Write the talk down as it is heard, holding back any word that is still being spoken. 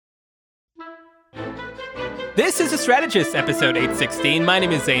This is The Strategist, episode 816. My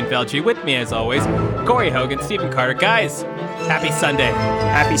name is Zain Velji. With me, as always, Corey Hogan, Stephen Carter. Guys, happy Sunday.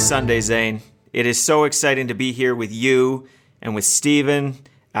 Happy Sunday, Zain. It is so exciting to be here with you and with Stephen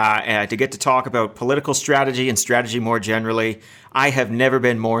to get to talk about political strategy and strategy more generally. I have never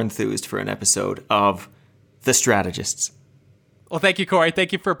been more enthused for an episode of The Strategists. Well, thank you, Corey.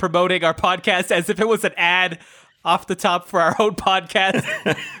 Thank you for promoting our podcast as if it was an ad off the top for our own podcast.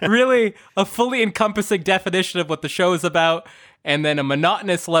 Really a fully encompassing definition of what the show is about, and then a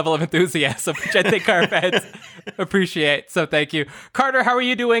monotonous level of enthusiasm, which I think our fans appreciate. So thank you. Carter, how are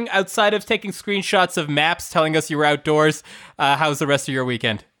you doing outside of taking screenshots of maps telling us you were outdoors? How's the rest of your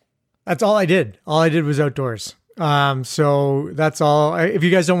weekend? That's all I did. All I did was outdoors. So that's all. If you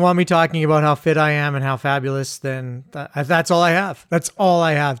guys don't want me talking about how fit I am and how fabulous, then that's all I have. That's all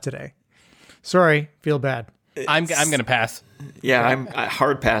I have today. Sorry, feel bad. I'm going to pass. Yeah, I'm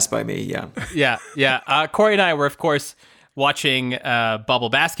hard pass by me. Yeah. Corey and I were, of course, watching bubble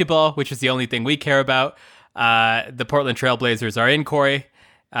basketball, which is the only thing we care about. The Portland Trailblazers are in, Corey.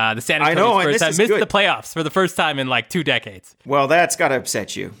 The San Antonio Spurs have missed the playoffs for the first time in like 2 decades. Well, that's got to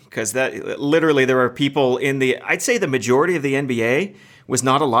upset you, because that literally there are people I'd say the majority of the NBA was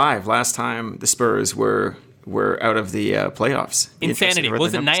not alive last time the Spurs were out of the playoffs. Insanity.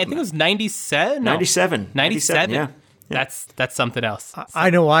 Was it? I think it was 97. No. 97. Yeah. That's something else.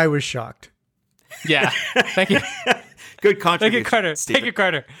 I know. I was shocked. Yeah. Thank you. Good contribution. Thank you, Carter. Stephen. Thank you,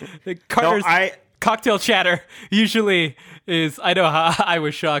 Carter. Carter's cocktail chatter usually is, I know how I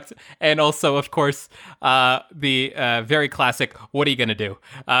was shocked. And also, of course, the very classic, what are you going to do?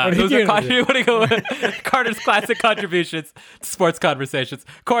 Those are Carter's classic contributions to sports conversations.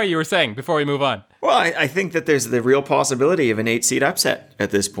 Corey, you were saying before we move on. Well, I think that there's the real possibility of an 8-seed upset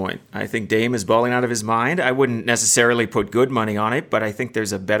at this point. I think Dame is balling out of his mind. I wouldn't necessarily put good money on it, but I think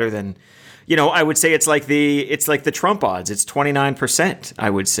there's a better than... I would say it's like the Trump odds. It's 29%, I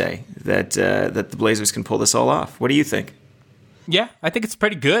would say, that the Blazers can pull this all off. What do you think? Yeah, I think it's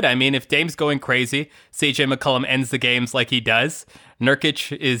pretty good. I mean, if Dame's going crazy, CJ McCollum ends the games like he does.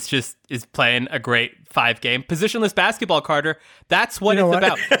 Nurkic is playing a great 5-game positionless basketball, Carter. That's what it's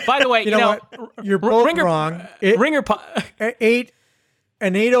about. By the way, you're both wrong.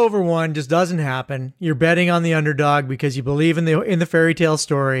 An 8-over-1 just doesn't happen. You're betting on the underdog because you believe in the fairy tale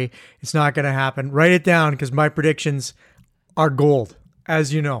story. It's not going to happen. Write it down, because my predictions are gold,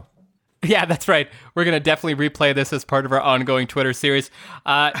 as you know. Yeah, that's right. We're going to definitely replay this as part of our ongoing Twitter series.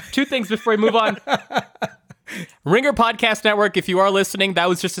 2 things before we move on. Ringer Podcast Network, if you are listening, that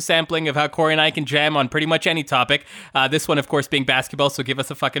was just a sampling of how Corey and I can jam on pretty much any topic. This one, of course, being basketball, so give us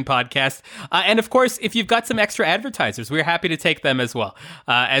a fucking podcast. And, of course, if you've got some extra advertisers, we're happy to take them as well.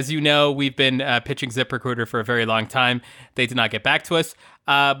 As you know, we've been pitching ZipRecruiter for a very long time. They did not get back to us.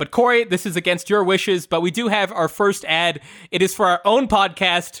 But, Corey, this is against your wishes, but we do have our first ad. It is for our own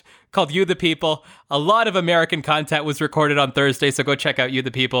podcast called You the People. A lot of American content was recorded on Thursday, so go check out You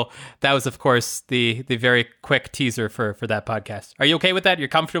the People. That was, of course, the very quick teaser for that podcast. Are you okay with that? You're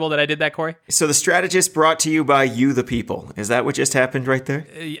comfortable that I did that, Corey? So The Strategist brought to you by You the People. Is that what just happened right there?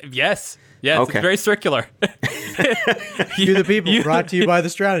 Yes. Yes, okay. It's very circular. You the People, brought to you by The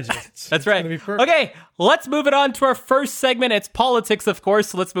Strategists. That's right. Okay, let's move it on to our first segment. It's politics, of course,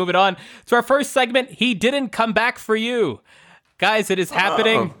 so let's move it on to our first segment. He didn't come back for you. Guys, it is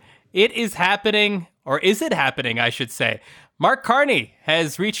happening. It is happening, or is it happening, I should say. Mark Carney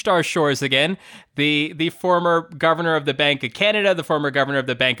has reached our shores again, the former governor of the Bank of Canada, the former governor of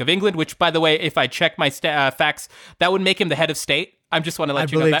the Bank of England, which, by the way, if I check my facts, that would make him the head of state. I just want to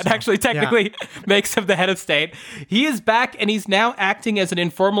let you know that actually technically makes him the head of state. He is back, and he's now acting as an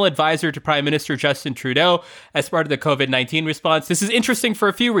informal advisor to Prime Minister Justin Trudeau as part of the COVID-19 response. This is interesting for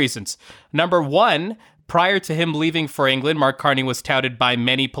a few reasons. Number one, prior to him leaving for England, Mark Carney was touted by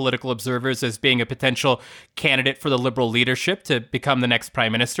many political observers as being a potential candidate for the Liberal leadership to become the next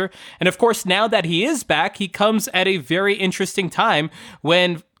Prime Minister. And of course, now that he is back, he comes at a very interesting time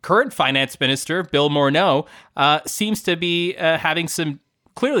when current Finance Minister Bill Morneau seems to be having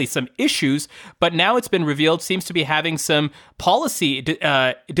clearly some issues, but now it's been revealed seems to be having some policy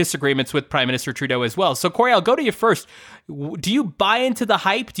disagreements with Prime Minister Trudeau as well. So, Corey, I'll go to you first. Do you buy into the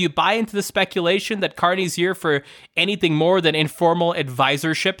hype? Do you buy into the speculation that Carney's here for anything more than informal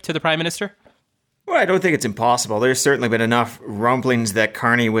advisorship to the Prime Minister? Well, I don't think it's impossible. There's certainly been enough rumblings that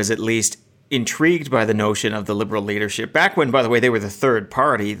Carney was at least intrigued by the notion of the Liberal leadership, back when, by the way, they were the third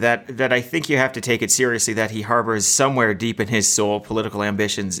party, that I think you have to take it seriously that he harbors somewhere deep in his soul political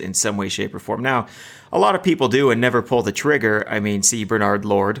ambitions in some way, shape, or form. Now, a lot of people do and never pull the trigger. I mean, see Bernard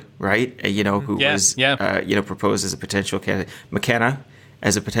Lord, right? Who was proposed as a potential candidate. McKenna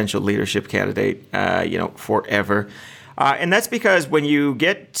as a potential leadership candidate, forever. And that's because when you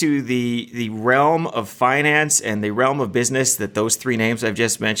get to the realm of finance and the realm of business that those three names I've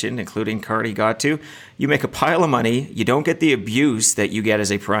just mentioned, including Carney, got to, you make a pile of money. You don't get the abuse that you get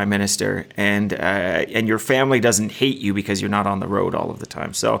as a prime minister, and your family doesn't hate you because you're not on the road all of the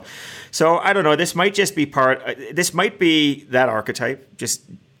time. So I don't know. This might just be this might be that archetype. Just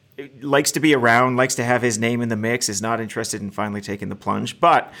likes to be around, likes to have his name in the mix, is not interested in finally taking the plunge.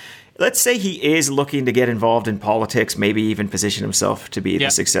 But let's say he is looking to get involved in politics, maybe even position himself to be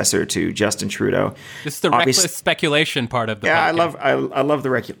the successor to Justin Trudeau. This is the reckless speculation part of the podcast. I love the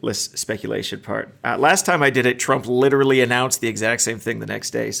reckless speculation part. Last time I did it, Trump literally announced the exact same thing the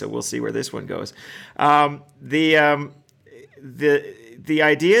next day, so we'll see where this one goes. The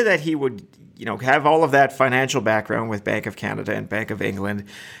idea that he would have all of that financial background with Bank of Canada and Bank of England.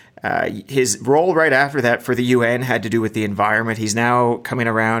 His role right after that for the UN had to do with the environment. He's now coming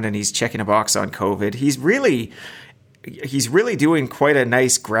around and he's checking a box on COVID. He's really doing quite a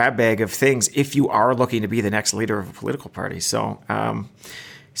nice grab bag of things if you are looking to be the next leader of a political party. So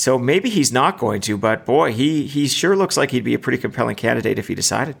maybe he's not going to, but boy, he sure looks like he'd be a pretty compelling candidate if he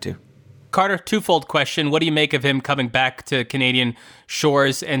decided to. Carter, twofold question. What do you make of him coming back to Canadian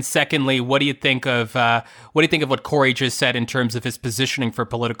shores? And secondly, what do you think of what Corey just said in terms of his positioning for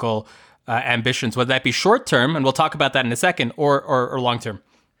political ambitions? Whether that be short term, and we'll talk about that in a second, or long term.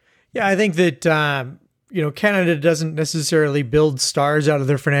 Yeah, I think that Canada doesn't necessarily build stars out of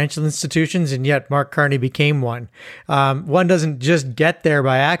their financial institutions, and yet Mark Carney became one. One doesn't just get there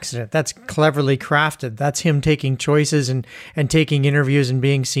by accident. That's cleverly crafted. That's him taking choices and taking interviews and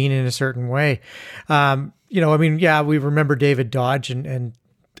being seen in a certain way. We remember David Dodge and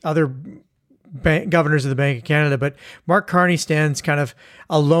other governors of the Bank of Canada, but Mark Carney stands kind of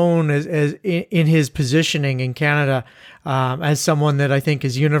alone as in his positioning in Canada as someone that I think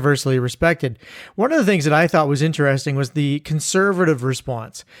is universally respected. One of the things that I thought was interesting was the conservative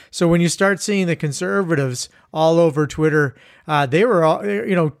response. So when you start seeing the conservatives all over Twitter, they were all,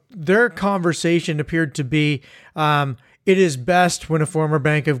 their conversation appeared to be, it is best when a former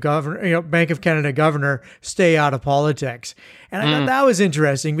Bank of Canada governor stay out of politics. And I thought that was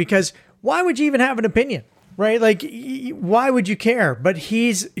interesting because why would you even have an opinion, right? Like, why would you care? But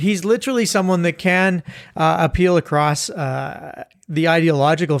he's literally someone that can appeal across the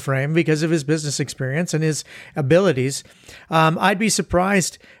ideological frame because of his business experience and his abilities. I'd be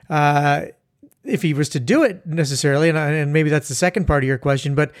surprised if he was to do it necessarily, and maybe that's the second part of your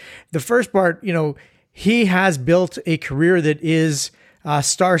question. But the first part, he has built a career that is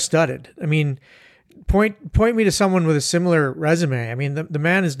star-studded. I mean, point me to someone with a similar resume. I mean, the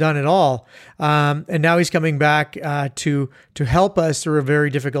man has done it all, and now he's coming back to help us through a very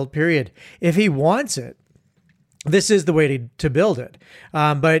difficult period. If he wants it, this is the way to build it.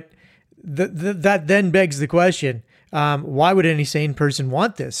 But that then begs the question: why would any sane person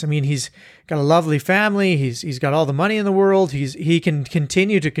want this? I mean, he's got a lovely family. He's got all the money in the world. He can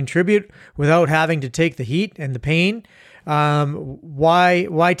continue to contribute without having to take the heat and the pain.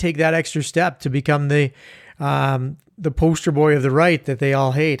 Why take that extra step to become the poster boy of the right that they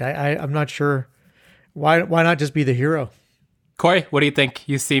all hate? I'm not sure. Why not just be the hero? Corey, what do you think?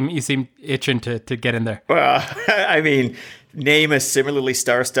 You seem itching to get in there. Well, I mean, name a similarly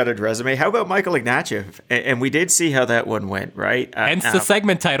star-studded resume. How about Michael Ignatieff? And we did see how that one went, right? Hence the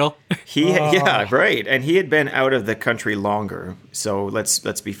segment title. Yeah, right. And he had been out of the country longer. So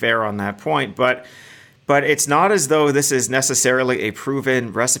let's be fair on that point. But it's not as though this is necessarily a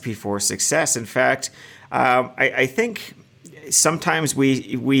proven recipe for success. In fact, I think sometimes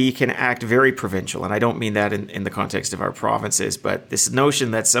we can act very provincial, and I don't mean that in the context of our provinces, but this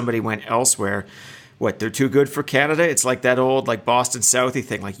notion that somebody went elsewhere, they're too good for Canada? It's like that old Boston Southie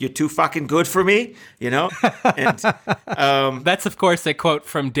thing, like, you're too fucking good for me, And, that's, of course, a quote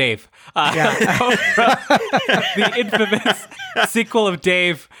from Dave. The infamous sequel of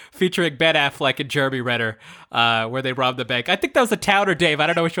Dave featuring Ben Affleck and Jeremy Renner, where they robbed the bank. I think that was a town or Dave. I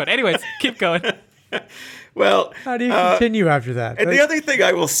don't know which one. Anyways, keep going. Well, how do you continue after that? And the other thing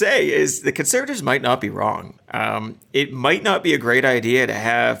I will say is the Conservatives might not be wrong. It might not be a great idea to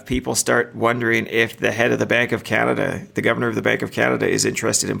have people start wondering if the head of the Bank of Canada, the governor of the Bank of Canada, is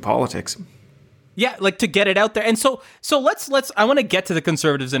interested in politics. Yeah, to get it out there. And so let's I want to get to the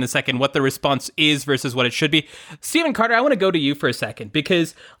Conservatives in a second, what the response is versus what it should be. Stephen Carter, I want to go to you for a second,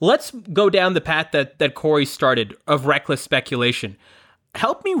 because let's go down the path that Corey started of reckless speculation.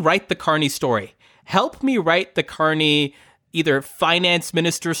 Help me write the Carney story. Help me write the Carney either finance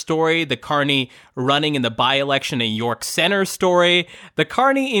minister story, the Carney running in the by-election in York Centre story, the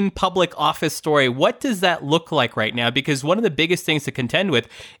Carney in public office story. What does that look like right now? Because one of the biggest things to contend with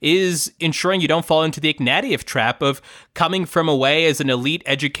is ensuring you don't fall into the Ignatieff trap of coming from away as an elite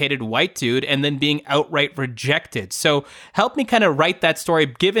educated white dude and then being outright rejected. So help me kind of write that story,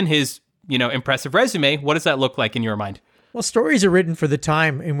 given his, impressive resume. What does that look like in your mind? Well, stories are written for the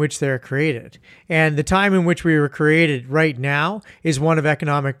time in which they're created. And the time in which we were created right now is one of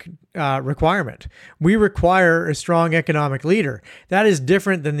economic requirement. We require a strong economic leader. That is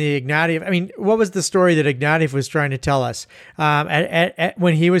different than the Ignatieff. I mean, what was the story that Ignatieff was trying to tell us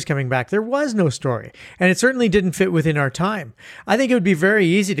when he was coming back? There was no story. And it certainly didn't fit within our time. I think it would be very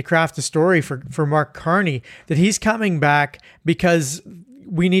easy to craft a story for Mark Carney that he's coming back because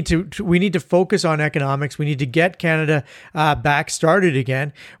we need to focus on economics. We need to get Canada back started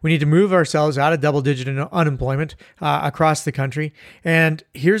again. We need to move ourselves out of double-digit unemployment across the country. And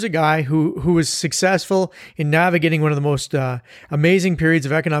here's a guy who was successful in navigating one of the most amazing periods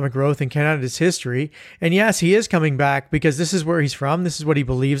of economic growth in Canada's history. And yes, he is coming back because this is where he's from. This is what he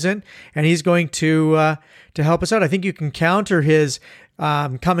believes in, and he's going to help us out. I think you can counter his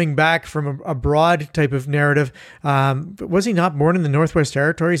coming back from a broad type of narrative. Was he not born in the Northwest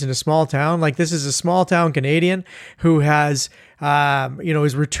Territories in a small town? Like, this is a small town Canadian who has,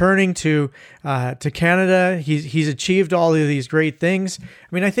 is returning to Canada. He's achieved all of these great things. I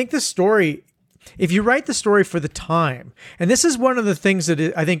mean, I think the story, if you write the story for the time, and this is one of the things that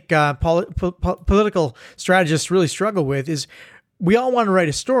I think political strategists really struggle with, is we all want to write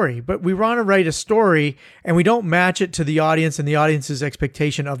a story, but we want to write a story and we don't match it to the audience and the audience's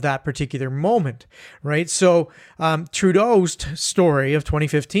expectation of that particular moment, right? So Trudeau's story of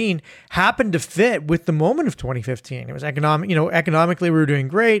 2015 happened to fit with the moment of 2015. It was economically we were doing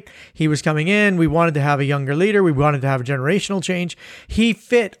great. He was coming in. We wanted to have a younger leader. We wanted to have a generational change. He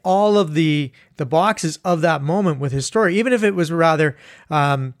fit all of the boxes of that moment with his story, even if it was rather,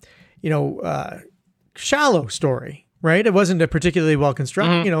 shallow story. Right, it wasn't a particularly well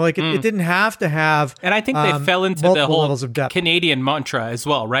constructed. It didn't have to have. And I think they fell into the whole Canadian mantra as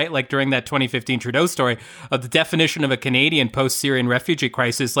well, right? Like during that 2015 Trudeau story of the definition of a Canadian post-Syrian refugee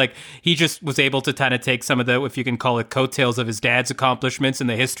crisis, like he just was able to kind of take some of the, if you can call it, coattails of his dad's accomplishments and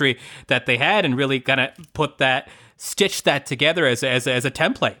the history that they had, and really kind of stitch that together as a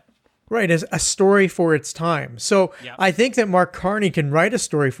template. Right, as a story for its time. So yeah. I think that Mark Carney can write a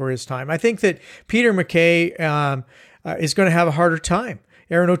story for his time. I think that Peter MacKay is going to have a harder time.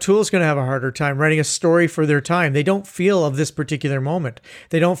 Aaron O'Toole is going to have a harder time writing a story for their time. They don't feel of this particular moment.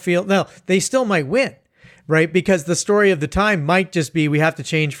 They still might win, right? Because the story of the time might just be we have to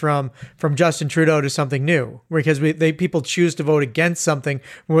change from Justin Trudeau to something new, because people choose to vote against something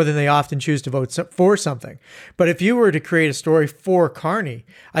more than they often choose to vote for something. But if you were to create a story for Carney,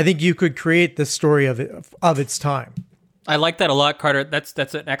 I think you could create the story of its time. I like that a lot, Carter.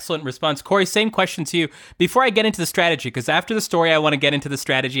 That's an excellent response. Corey, same question to you. Before I get into the strategy, because after the story, I want to get into the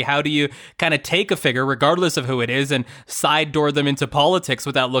strategy. How do you kind of take a figure, regardless of who it is, and side door them into politics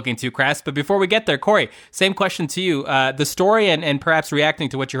without looking too crass? But before we get there, Corey, same question to you. The story and perhaps reacting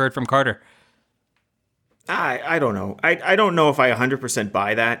to what you heard from Carter. I don't know. I don't know if I 100%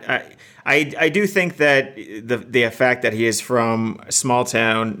 buy that. I do think that the fact that he is from a small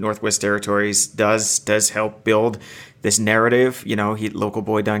town, Northwest Territories, does help build this narrative. Local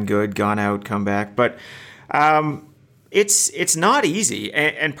boy done good, gone out, come back. But it's not easy.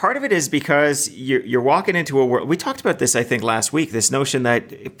 And part of it is because you're walking into a world. We talked about this, I think, last week, this notion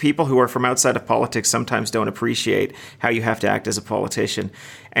that people who are from outside of politics sometimes don't appreciate how you have to act as a politician.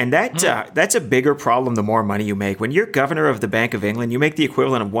 And that's a bigger problem the more money you make. When you're governor of the Bank of England, you make the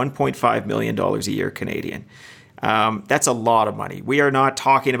equivalent of $1.5 million a year Canadian. That's a lot of money. We are not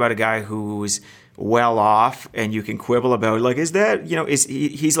talking about a guy who's well off and you can quibble about, like, is that,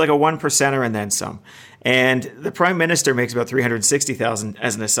 he's like a 1%er and then some. And the Prime Minister makes about $360,000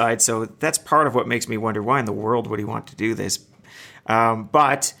 as an aside. So that's part of what makes me wonder why in the world would he want to do this.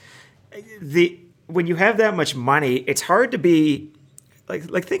 But when you have that much money, it's hard to be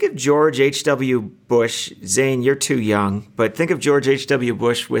like think of George H.W. Bush. Zain, you're too young, but think of George H.W.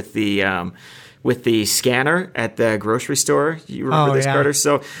 Bush with the scanner at the grocery store. You remember this, yeah. Carter?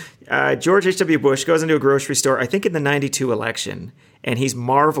 So George H.W. Bush goes into a grocery store, I think in the 92 election, and he's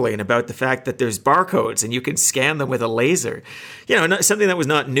marveling about the fact that there's barcodes and you can scan them with a laser. Something that was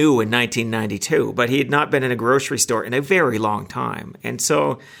not new in 1992, but he had not been in a grocery store in a very long time. And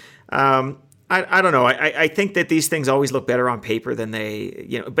so I don't know. I think that these things always look better on paper than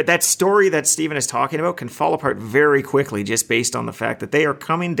they, but that story that Stephen is talking about can fall apart very quickly just based on the fact that they are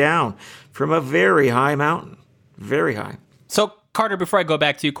coming down from a very high mountain, very high. So, Carter, before I go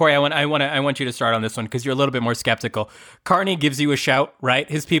back to you, Corey, I want you to start on this one because you're a little bit more skeptical. Carney gives you a shout, right?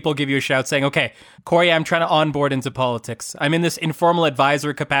 His people give you a shout saying, okay, Corey, I'm trying to onboard into politics. I'm in this informal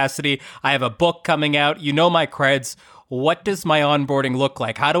advisor capacity. I have a book coming out. You know my creds. What does my onboarding look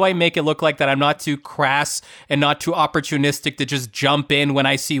like? How do I make it look like that I'm not too crass and not too opportunistic to just jump in when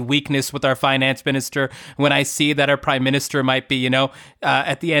I see weakness with our finance minister, when I see that our prime minister might be,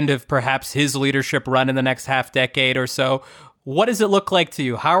 at the end of perhaps his leadership run in the next half decade or so? What does it look like to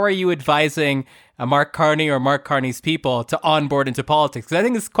you? How are you advising Mark Carney or Mark Carney's people to onboard into politics? Because I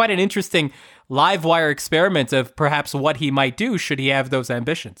think it's quite an interesting live wire experiment of perhaps what he might do should he have those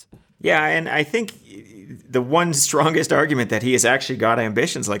ambitions. Yeah, and I think the one strongest argument that he has actually got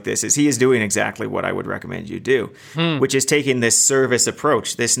ambitions like this is he is doing exactly what I would recommend you do, which is taking this service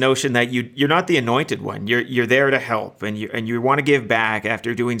approach, this notion that you're not the anointed one. You're there to help, and you want to give back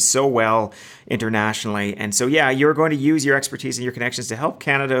after doing so well internationally. And so, yeah, you're going to use your expertise and your connections to help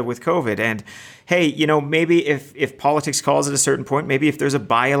Canada with COVID. And hey, maybe if politics calls at a certain point, maybe if there's a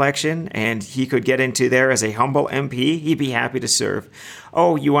by-election and he could get into there as a humble MP, he'd be happy to serve.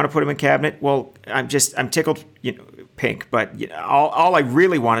 Oh, you want to put him in cabinet? Well, I'm tickled, pink, but all I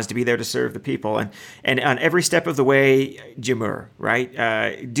really want is to be there to serve the people. And on every step of the way, Jamur,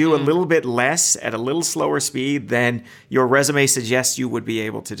 right? Do a little bit less at a little slower speed than your resume suggests you would be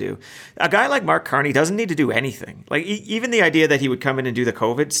able to do. A guy like Mark Carney doesn't need to do anything. Like even the idea that he would come in and do the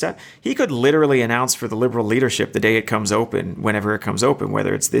COVID stuff, he could literally announce for the Liberal leadership the day it comes open, whenever it comes open,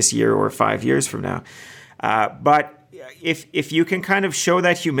 whether it's this year or 5 years from now. But if you can kind of show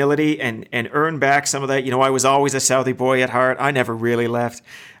that humility and earn back some of that, I was always a Southie boy at heart. I never really left.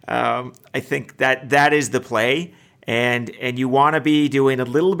 I think that is the play. And you want to be doing a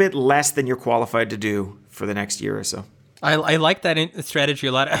little bit less than you're qualified to do for the next year or so. I like that strategy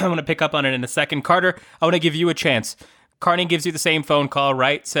a lot. I want to pick up on it in a second. Carter, I want to give you a chance. Carney gives you the same phone call,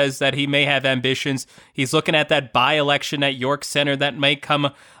 right? Says that he may have ambitions. He's looking at that by-election at York Centre that may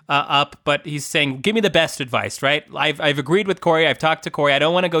come up, but he's saying, give me the best advice, right? I've agreed with Corey. I've talked to Corey. I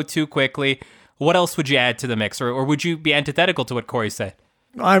don't want to go too quickly. What else would you add to the mix? Or would you be antithetical to what Corey said?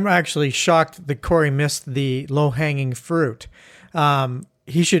 I'm actually shocked that Corey missed the low-hanging fruit.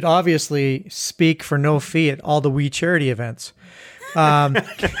 He should obviously speak for no fee at all the We Charity events.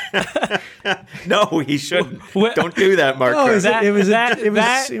 No, he shouldn't. Don't do that, Mark. No,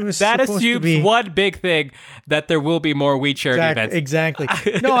 that assumes one big thing, that there will be more We Charity events. Exactly.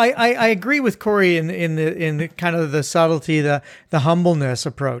 No, I agree with Corey in the kind of the subtlety, the humbleness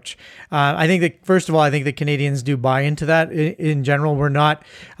approach. I think that first of all, I think the Canadians do buy into that. In general, we're not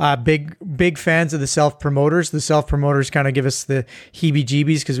big fans of the self promoters. The self promoters kind of give us the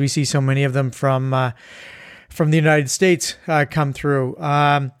heebie-jeebies because we see so many of them from the United States come through.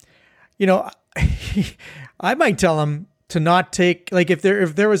 I might tell him to not take, like if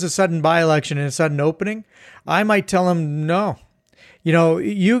there was a sudden by-election and a sudden opening, I might tell him no.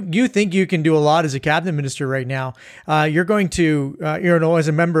 You think you can do a lot as a cabinet minister right now. You're going to, as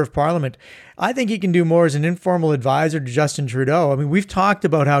a member of parliament, I think he can do more as an informal advisor to Justin Trudeau. I mean, we've talked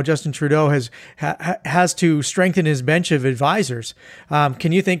about how Justin Trudeau has to strengthen his bench of advisors.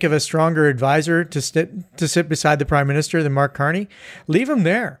 Can you think of a stronger advisor to sit beside the Prime Minister than Mark Carney? Leave him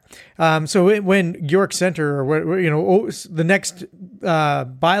there. So when York Centre or the next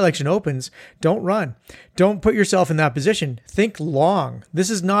by-election opens, don't run. Don't put yourself in that position. Think long. This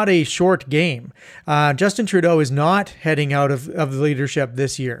is not a short game. Justin Trudeau is not heading out of the leadership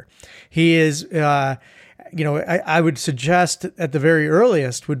this year. He is, I would suggest at the very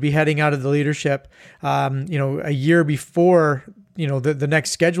earliest would be heading out of the leadership, a year before, the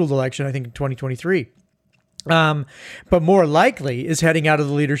next scheduled election, I think in 2023. But more likely is heading out of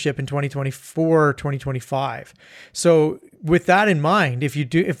the leadership in 2024, 2025. So with that in mind,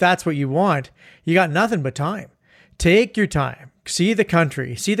 if that's what you want, you got nothing but time. Take your time. See the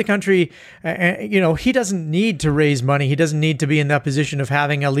country. He doesn't need to raise money. He doesn't need to be in that position of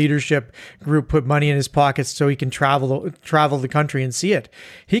having a leadership group put money in his pockets so he can travel the country and see it.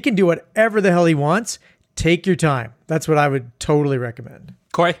 He can do whatever the hell he wants. Take your time. That's what I would totally recommend.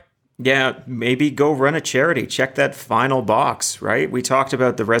 Corey? Yeah, maybe go run a charity. Check that final box, right? We talked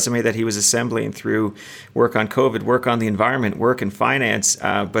about the resume that he was assembling through work on COVID, work on the environment, work in finance,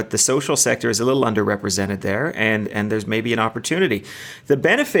 but the social sector is a little underrepresented there, and there's maybe an opportunity. The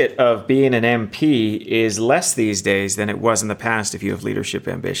benefit of being an MP is less these days than it was in the past if you have leadership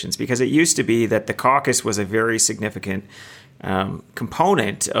ambitions, because it used to be that the caucus was a very significant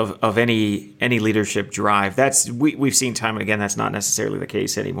component of any leadership drive. We've seen time and again that's not necessarily the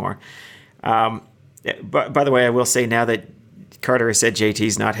case anymore. But by the way, I will say now that Carter has said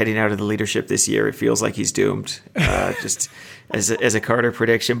JT's not heading out of the leadership this year. It feels like he's doomed, just as a Carter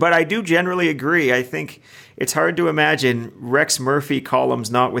prediction. But I do generally agree. I think it's hard to imagine, Rex Murphy columns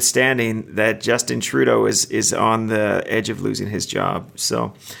notwithstanding, that Justin Trudeau is on the edge of losing his job.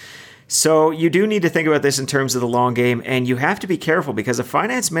 So you do need to think about this in terms of the long game, and you have to be careful because a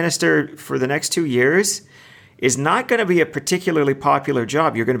finance minister for the next 2 years is not going to be a particularly popular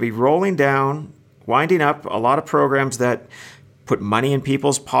job. You're going to be rolling down, winding up a lot of programs that put money in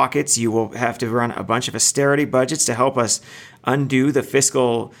people's pockets. You will have to run a bunch of austerity budgets to help us undo the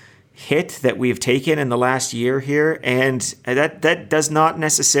fiscal hit that we've taken in the last year here. And that does not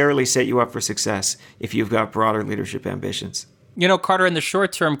necessarily set you up for success if you've got broader leadership ambitions. You know, Carter, in the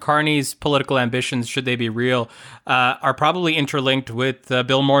short term, Carney's political ambitions, should they be real, are probably interlinked with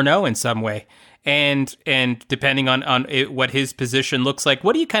Bill Morneau in some way. And depending on what his position looks like,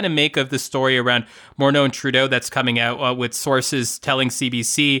 what do you kind of make of the story around Morneau and Trudeau that's coming out with sources telling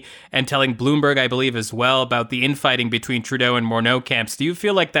CBC and telling Bloomberg, I believe, as well, about the infighting between Trudeau and Morneau camps? Do you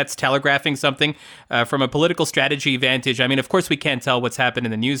feel like that's telegraphing something from a political strategy vantage? I mean, of course, we can't tell what's happened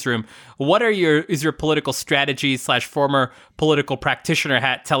in the newsroom. What is your political strategy / former political practitioner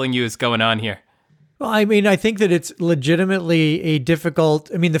hat telling you is going on here? Well, I mean, I think that it's legitimately a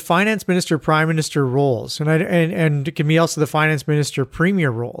difficult. I mean, the finance minister, prime minister roles, and it can be also the finance minister, premier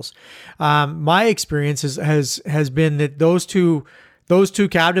roles. My experience has been that those two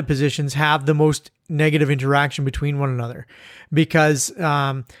cabinet positions have the most negative interaction between one another, because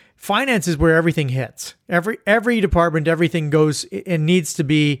finance is where everything hits. Every department, everything goes and needs to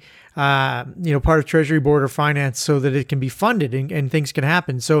be part of Treasury Board or finance so that it can be funded and things can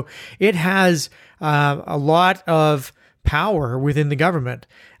happen. So it has a lot of power within the government.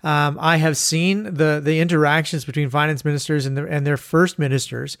 I have seen the interactions between finance ministers and their first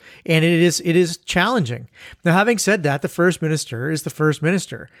ministers, and it is challenging. Now, having said that, the first minister is the first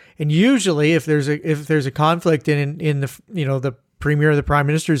minister, and usually if there's a conflict in the premier or the prime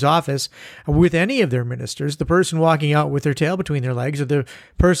minister's office with any of their ministers, the person walking out with their tail between their legs, or the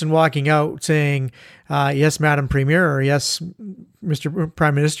person walking out saying, yes, Madam Premier, or yes, Mr.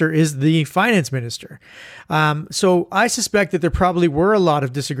 Prime Minister, is the finance minister. So I suspect that there probably were a lot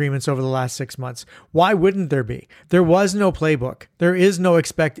of disagreements over the last 6 months. Why wouldn't there be? There was no playbook. There is no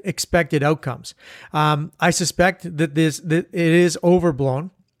expected outcomes. I suspect that it is overblown,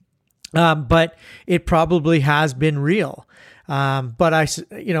 but it probably has been real. But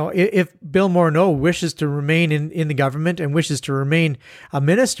if Bill Morneau wishes to remain in the government and wishes to remain a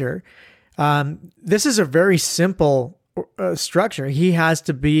minister, this is a very simple structure. He has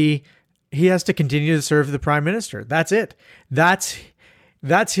to continue to serve the prime minister. That's it. That's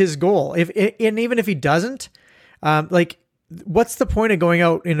his goal. And even if he doesn't, what's the point of going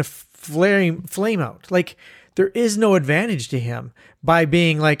out in a flame out? Like, there is no advantage to him by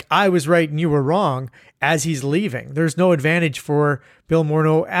being like, I was right and you were wrong, as he's leaving. There's no advantage for Bill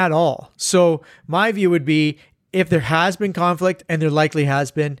Morneau at all. So my view would be, if there has been conflict, and there likely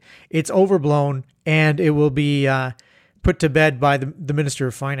has been, it's overblown, and it will be put to bed by the Minister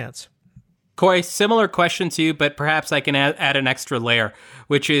of Finance. Corey, similar question to you, but perhaps I can add an extra layer,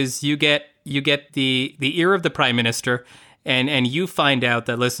 which is you get the ear of the Prime Minister, and you find out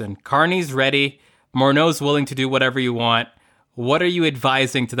that, listen, Carney's ready, Morneau's willing to do whatever you want. What are you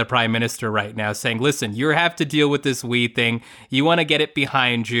advising to the Prime Minister right now, saying, listen, you have to deal with this we thing. You want to get it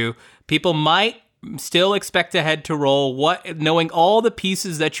behind you. People might still expect a head to roll. Knowing all the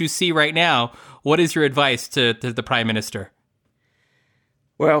pieces that you see right now, what is your advice to the Prime Minister?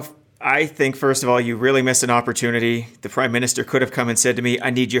 Well, I think, first of all, you really missed an opportunity. The Prime Minister could have come and said to me,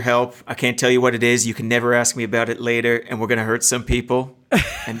 I need your help. I can't tell you what it is. You can never ask me about it later, and we're going to hurt some people.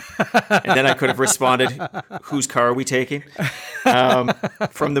 And then I could have responded, whose car are we taking?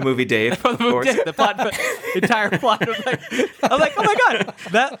 From the movie Dave, from the movie Dave, the entire plot. I'm like, oh my God,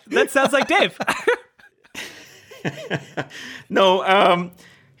 that sounds like Dave. No,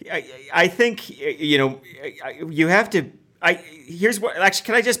 I think, you have to. Here's what. Actually,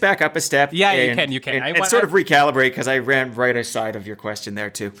 can I just back up a step? Yeah, you can. And sort of recalibrate, because I ran right aside of your question there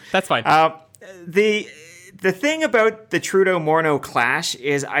too. That's fine. The thing about the Trudeau-Morneau clash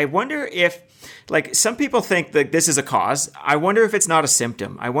is, I wonder if, some people think that this is a cause. I wonder if it's not a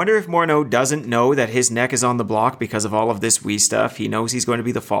symptom. I wonder if Morneau doesn't know that his neck is on the block because of all of this we stuff. He knows he's going to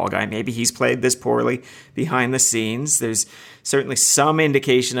be the fall guy. Maybe he's played this poorly behind the scenes. There's certainly some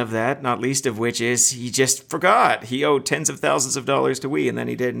indication of that, not least of which is he just forgot. He owed tens of thousands of dollars to we, and then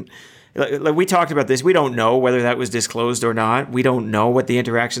he didn't. We talked about this. We don't know whether that was disclosed or not. We don't know what the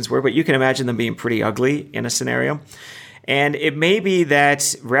interactions were, but you can imagine them being pretty ugly in a scenario. And it may be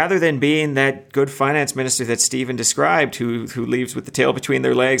that rather than being that good finance minister that Stephen described, who leaves with the tail between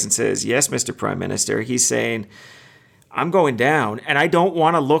their legs and says, yes, Mr. Prime Minister, he's saying, I'm going down, and I don't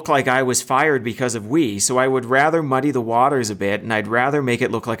want to look like I was fired because of we, so I would rather muddy the waters a bit, and I'd rather make it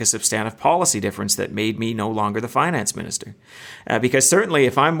look like a substantive policy difference that made me no longer the finance minister. Because certainly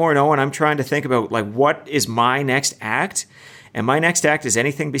if I'm Morneau and I'm trying to think about like what is my next act, and my next act is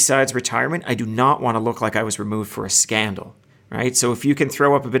anything besides retirement, I do not want to look like I was removed for a scandal. Right? So if you can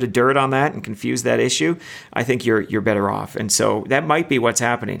throw up a bit of dirt on that and confuse that issue, I think you're better off. And so that might be what's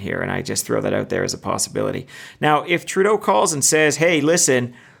happening here. And I just throw that out there as a possibility. Now, if Trudeau calls and says, hey,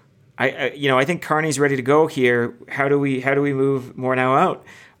 listen, I think Carney's ready to go here. How do we move Morneau out?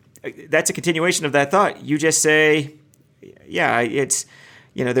 That's a continuation of that thought. You just say, yeah, it's,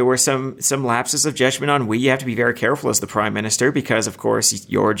 there were some lapses of judgment on we. You have to be very careful as the Prime Minister because, of course,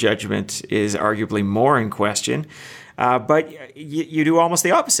 your judgment is arguably more in question. But you do almost the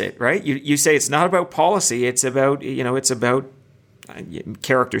opposite, right? You say it's not about policy. It's about,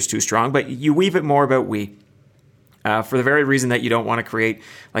 character's too strong, but you weave it more about we. For the very reason that you don't want to create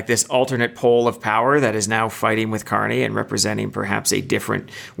like this alternate pole of power that is now fighting with Carney and representing perhaps a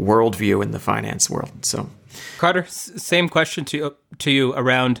different worldview in the finance world. So, Carter, same question to you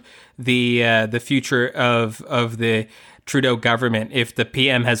around the future of the Trudeau government if the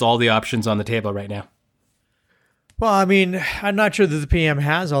PM has all the options on the table right now. Well, I mean, I'm not sure that the PM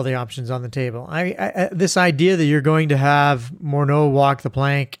has all the options on the table. This idea that you're going to have Morneau walk the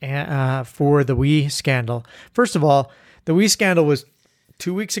plank for the we scandal. First of all, the we scandal was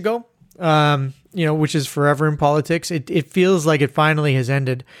 2 weeks ago, which is forever in politics. It feels like it finally has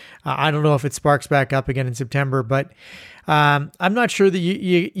ended. I don't know if it sparks back up again in September, but I'm not sure that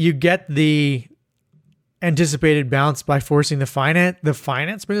you get the anticipated bounce by forcing the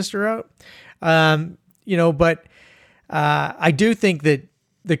finance minister out. But I do think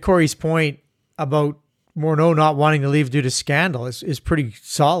that Corey's point about Morneau not wanting to leave due to scandal is pretty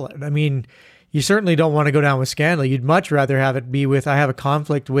solid. I mean, you certainly don't want to go down with scandal. You'd much rather have it be with, I have a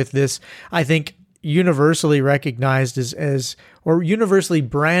conflict with this, I think, universally recognized as or universally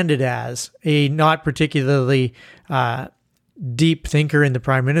branded as a not particularly deep thinker in the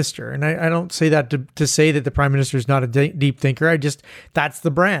Prime Minister. And I don't say that to say that the Prime Minister is not a deep thinker. That's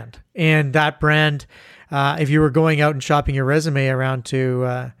the brand. And that brand, if you were going out and shopping your resume around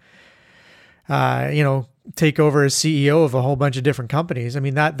to, take over as CEO of a whole bunch of different companies, I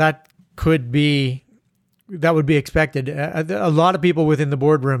mean, that would be expected. A lot of people within the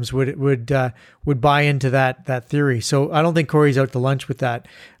boardrooms would buy into that theory. So I don't think Corey's out to lunch with that,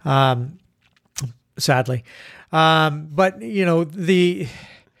 sadly. But the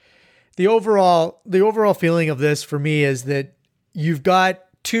overall feeling of this for me is that you've got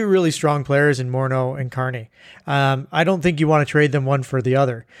two really strong players in Morneau and Carney. I don't think you want to trade them one for the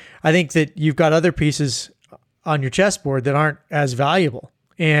other. I think that you've got other pieces on your chessboard that aren't as valuable.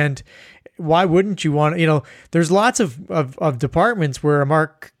 And why wouldn't you want, there's lots of departments where a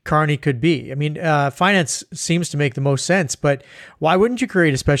Mark Carney could be. I mean, finance seems to make the most sense, but why wouldn't you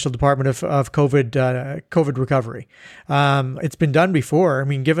create a special department of COVID recovery? It's been done before. I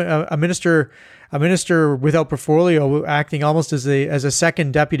mean, given a minister without portfolio acting almost as a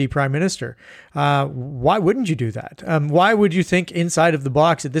second deputy prime minister, why wouldn't you do that? Why would you think inside of the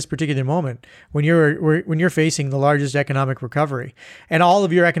box at this particular moment when you're facing the largest economic recovery and all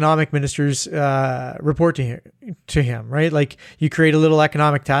of your economic ministers report to him, right? Like you create a little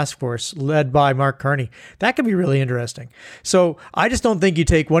economic task force led by Mark Carney. That could be really interesting. So I just don't think you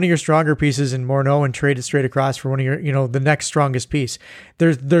take one of your stronger pieces in Morneau and trade it straight across for one of your, the next strongest piece.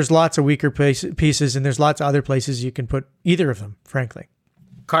 There's lots of weaker pieces and there's lots of other places you can put either of them, frankly.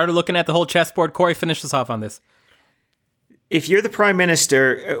 Carter, looking at the whole chessboard. Corey, finish us off on this. If you're the Prime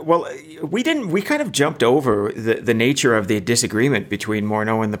Minister, we kind of jumped over the nature of the disagreement between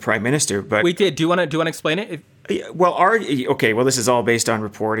Morneau and the Prime Minister, but we did. Do you want to explain it? This is all based on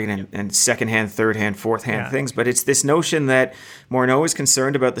reporting and second-hand, third-hand, fourth-hand things, but it's this notion that Morneau is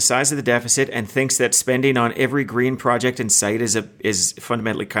concerned about the size of the deficit and thinks that spending on every green project in sight is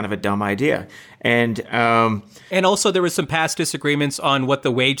fundamentally kind of a dumb idea. And also there was some past disagreements on what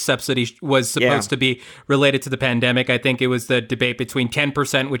the wage subsidy was supposed to be related to the pandemic. I think it was the debate between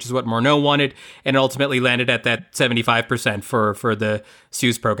 10%, which is what Morneau wanted, and ultimately landed at that 75% for the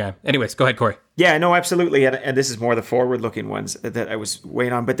CEWS program. Anyways, go ahead, Corey. Yeah, no, absolutely. And this is more the forward-looking ones that I was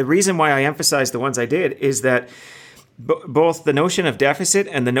weighing on. But the reason why I emphasized the ones I did is that both the notion of deficit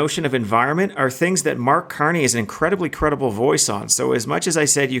and the notion of environment are things that Mark Carney is an incredibly credible voice on. So as much as I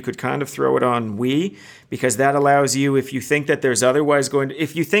said you could kind of throw it on we, because that allows you, if you think that there's otherwise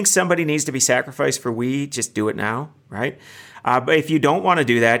if you think somebody needs to be sacrificed for we, just do it now, right? But if you don't want to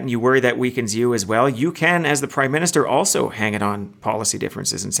do that and you worry that weakens you as well, you can, as the Prime Minister, also hang it on policy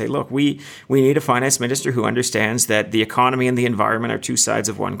differences and say, look, we need a finance minister who understands that the economy and the environment are two sides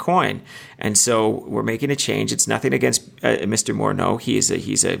of one coin. And so we're making a change. It's nothing against Mr. Morneau.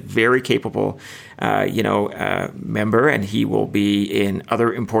 He's a very capable member, and he will be in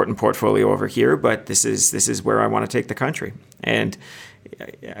other important portfolio over here. But this is where I want to take the country. And,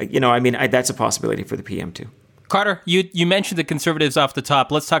 that's a possibility for the PM too. Carter, you mentioned the Conservatives off the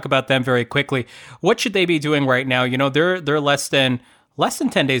top. Let's talk about them very quickly. What should they be doing right now? They're less than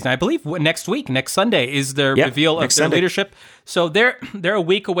 10 days now. I believe next Sunday is their reveal of their leadership. So they're a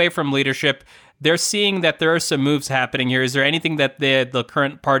week away from leadership. They're seeing that there are some moves happening here. Is there anything that the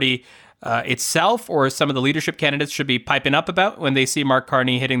current party itself or some of the leadership candidates should be piping up about when they see Mark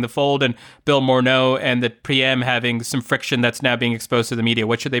Carney hitting the fold and Bill Morneau and the PM having some friction that's now being exposed to the media?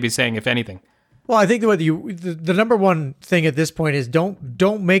 What should they be saying, if anything? Well, I think the number one thing at this point is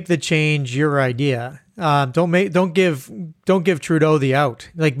don't make the change your idea. Don't give Trudeau the out.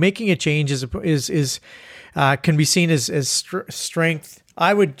 Like, making a change is can be seen as strength.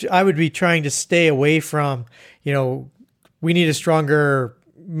 I would be trying to stay away from, we need a stronger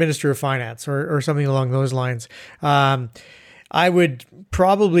Minister of Finance or something along those lines. I would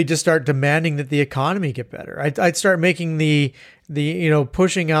probably just start demanding that the economy get better. I'd start making the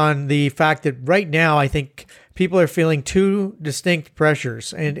pushing on the fact that right now I think people are feeling two distinct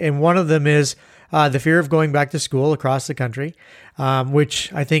pressures, and one of them is the fear of going back to school across the country,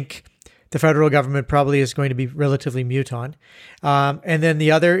 which I think the federal government probably is going to be relatively mute on, and then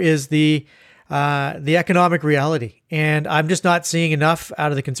the other is the economic reality, and I'm just not seeing enough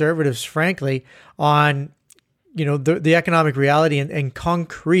out of the Conservatives, frankly, on the economic reality and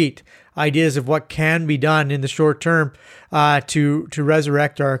concrete ideas of what can be done in the short term to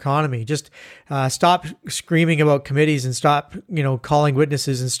resurrect our economy. Just stop screaming about committees and stop calling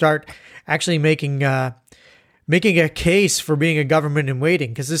witnesses and start actually making a case for being a government in waiting.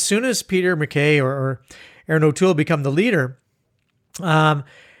 Because as soon as Peter MacKay or Erin O'Toole become the leader,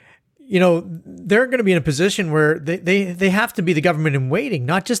 they're going to be in a position where they have to be the government in waiting,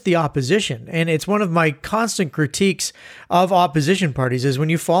 not just the opposition. And it's one of my constant critiques of opposition parties is when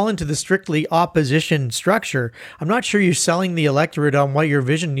you fall into the strictly opposition structure, I'm not sure you're selling the electorate on what your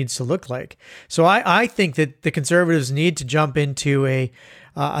vision needs to look like. So I think that the Conservatives need to jump into a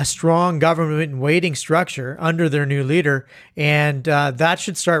strong government in waiting structure under their new leader. And that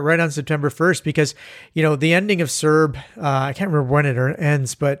should start right on September 1st because, the ending of CERB, I can't remember when it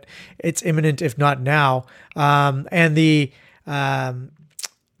ends, but it's imminent, if not now. And the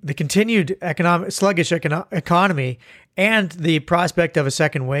continued sluggish economy and the prospect of a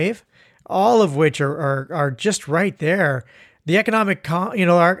second wave, all of which are just right there. The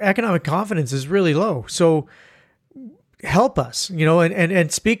our economic confidence is really low. So help us,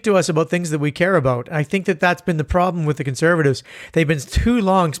 and speak to us about things that we care about. I think that that's been the problem with the Conservatives. They've been too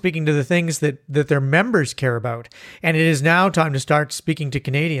long speaking to the things that their members care about. And it is now time to start speaking to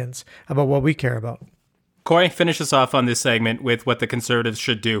Canadians about what we care about. Corey, finish us off on this segment with what the Conservatives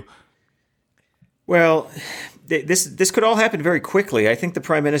should do. Well, this could all happen very quickly. I think the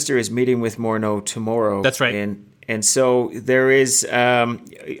Prime Minister is meeting with Morneau tomorrow. That's right. And so there is,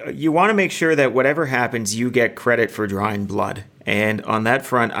 you want to make sure that whatever happens, you get credit for drawing blood. And on that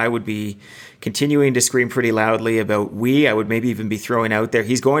front, I would be continuing to scream pretty loudly about we. I would maybe even be throwing out there,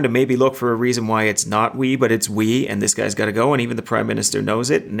 he's going to maybe look for a reason why it's not we, but it's we, and this guy's got to go. And even the Prime Minister knows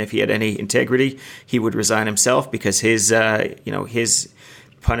it. And if he had any integrity, he would resign himself because his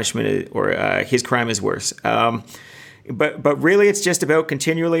punishment or his crime is worse. But really, it's just about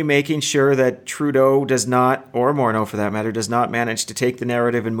continually making sure that Trudeau does not, or Morneau for that matter, does not manage to take the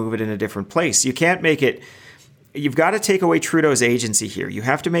narrative and move it in a different place. You can't make it. You've got to take away Trudeau's agency here. You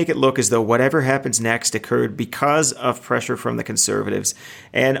have to make it look as though whatever happens next occurred because of pressure from the Conservatives.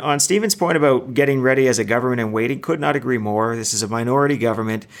 And on Stephen's point about getting ready as a government and waiting, could not agree more. This is a minority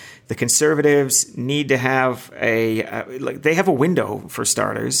government. The Conservatives need to have they have a window for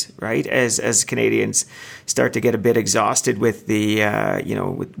starters, right? As Canadians start to get a bit exhausted with the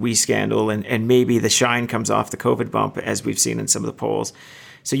with we scandal and maybe the shine comes off the COVID bump as we've seen in some of the polls.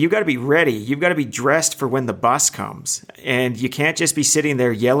 So you've got to be ready. You've got to be dressed for when the bus comes. And you can't just be sitting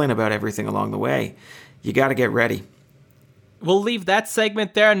there yelling about everything along the way. You got to get ready. We'll leave that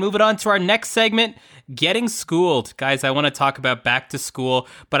segment there and move it on to our next segment, Getting Schooled. Guys, I want to talk about back to school,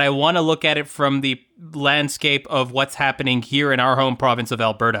 but I want to look at it from the landscape of what's happening here in our home province of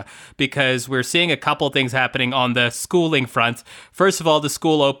Alberta, because we're seeing a couple things happening on the schooling front. First of all, the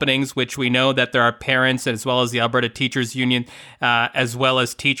school openings, which we know that there are parents as well as the Alberta Teachers Union, as well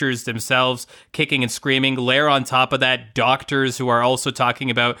as teachers themselves kicking and screaming. Layer on top of that, doctors who are also talking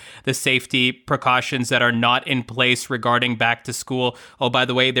about the safety precautions that are not in place regarding back to school. Oh, by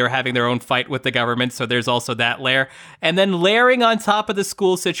the way, they're having their own fight with the government, so there's also that layer. And then layering on top of the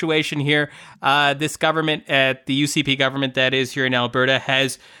school situation here, this government, the UCP government that is here in Alberta,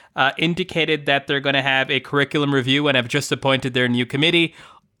 has indicated that they're going to have a curriculum review and have just appointed their new committee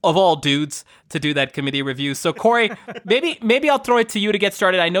of all dudes to do that committee review. So Corey, maybe I'll throw it to you to get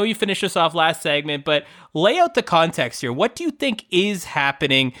started. I know you finished us off last segment, but lay out the context here. What do you think is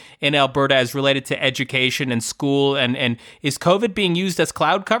happening in Alberta as related to education and school? And is COVID being used as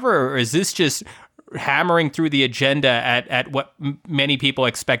cloud cover, or is this just hammering through the agenda at what many people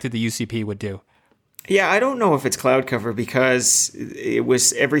expected the UCP would do? Yeah, I don't know if it's cloud cover, because it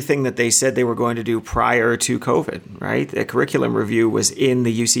was everything that they said they were going to do prior to COVID, right? The curriculum review was in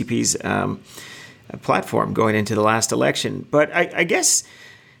the UCP's platform going into the last election. But I guess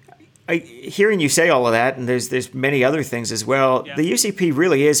hearing you say all of that, and there's many other things as well, yeah. The UCP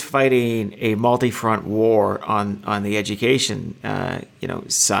really is fighting a multi-front war on the education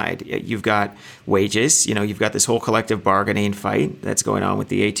side. You've got wages, you've got this whole collective bargaining fight that's going on with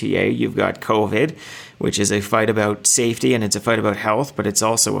the ATA. You've got COVID, which is a fight about safety, and it's a fight about health, but it's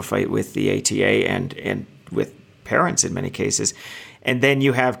also a fight with the ATA and with parents in many cases. And then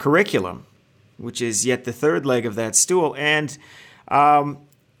you have curriculum, which is yet the third leg of that stool. And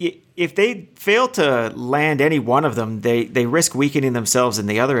if they fail to land any one of them, they risk weakening themselves in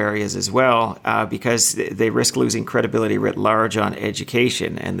the other areas as well, because they risk losing credibility writ large on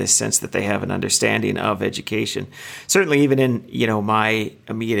education and this sense that they have an understanding of education. Certainly, even in my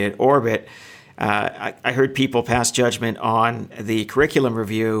immediate orbit, I heard people pass judgment on the curriculum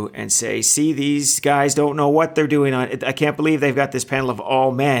review and say, "See, these guys don't know what they're doing on it. I can't believe they've got this panel of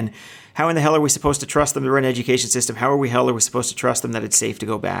all men. How in the hell are we supposed to trust them to run an education system? How are we supposed to trust them that it's safe to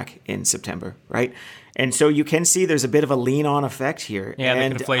go back in September?" Right? And so you can see there's a bit of a lean-on effect here. Yeah,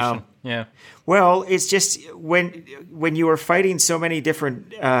 and, the inflation. Yeah. Well, it's just when you are fighting so many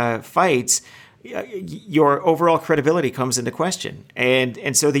different fights, your overall credibility comes into question.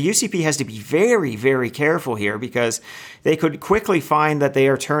 And so the UCP has to be very, very careful here, because they could quickly find that they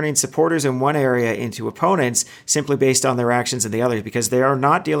are turning supporters in one area into opponents simply based on their actions in the others, because they are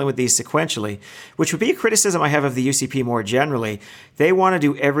not dealing with these sequentially, which would be a criticism I have of the UCP more generally. They want to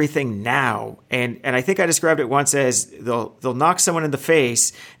do everything now. And I think I described it once as they'll knock someone in the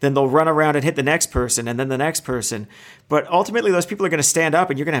face, then they'll run around and hit the next person and then the next person. But ultimately, those people are going to stand up,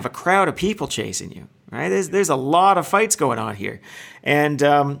 and you're going to have a crowd of people chasing you, right? There's a lot of fights going on here. And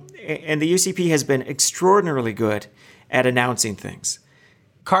the UCP has been extraordinarily good at announcing things.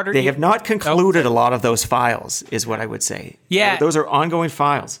 Carter, they have not concluded a lot of those files, is what I would say. Yeah. Those are ongoing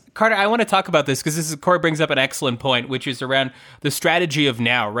files. Carter, I want to talk about this because Corey brings up an excellent point, which is around the strategy of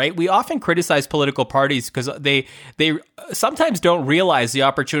now, right? We often criticize political parties because they sometimes don't realize the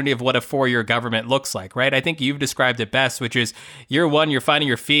opportunity of what a 4-year government looks like, right? I think you've described it best, which is year 1, you're finding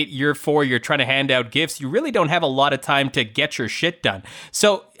your feet. Year 4, you're trying to hand out gifts. You really don't have a lot of time to get your shit done.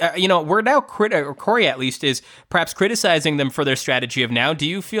 So, we're now, Corey at least, is perhaps criticizing them for their strategy of now. Do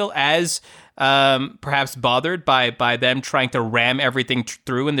you feel as perhaps bothered by them trying to ram everything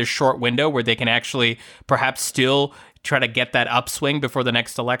through in this short window where they can actually perhaps still try to get that upswing before the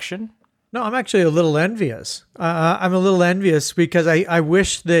next election? No, I'm actually a little envious. I'm a little envious because I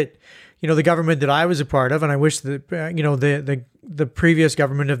wish that, the government that I was a part of, and I wish that, the previous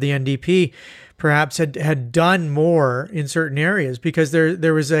government of the NDP perhaps had done more in certain areas, because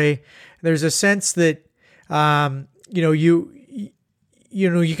there's a sense that,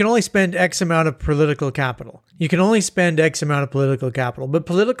 you can only spend X amount of political capital. You can only spend X amount of political capital, but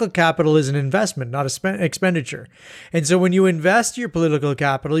political capital is an investment, not a expenditure. And so when you invest your political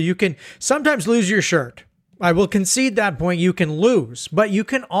capital, you can sometimes lose your shirt. I will concede that point. You can lose, but you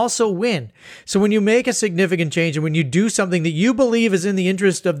can also win. So when you make a significant change and when you do something that you believe is in the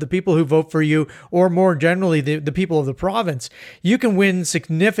interest of the people who vote for you, or more generally, the people of the province, you can win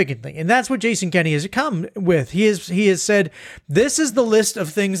significantly. And that's what Jason Kenney has come with. He has said, this is the list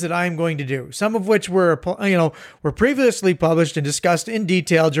of things that I'm going to do, some of which were previously published and discussed in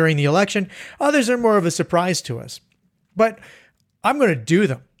detail during the election. Others are more of a surprise to us, but I'm going to do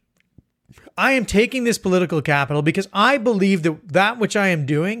them. I am taking this political capital because I believe that which I am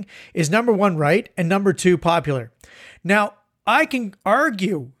doing is, number 1, right, and number 2, popular. Now, I can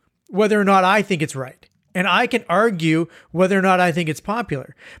argue whether or not I think it's right. And I can argue whether or not I think it's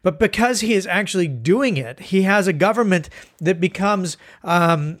popular. But because he is actually doing it, he has a government that becomes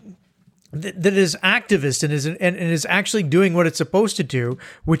that is activist and is actually doing what it's supposed to do,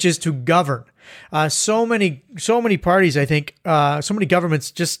 which is to govern. So many parties, I think, so many governments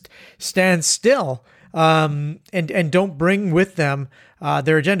just stand still and don't bring with them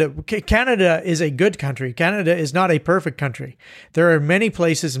their agenda. Canada is a good country. Canada is not a perfect country. There are many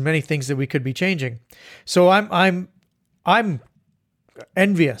places and many things that we could be changing. So I'm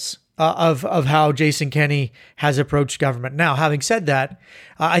envious of how Jason Kenney has approached government. Now, having said that,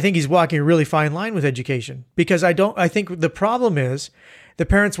 I think he's walking a really fine line with education, because I think the problem is the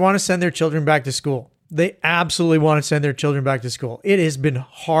parents want to send their children back to school. They absolutely want to send their children back to school. It has been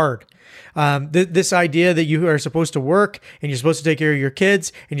hard. This idea that you are supposed to work and you're supposed to take care of your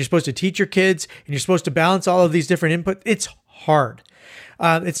kids and you're supposed to teach your kids and you're supposed to balance all of these different inputs, it's hard.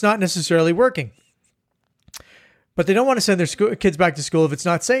 It's not necessarily working. But they don't want to send their kids back to school if it's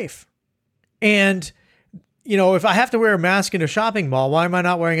not safe. And, if I have to wear a mask in a shopping mall, why am I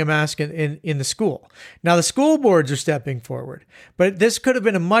not wearing a mask in the school? Now, the school boards are stepping forward, but this could have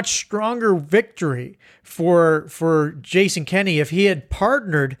been a much stronger victory for Jason Kenney if he had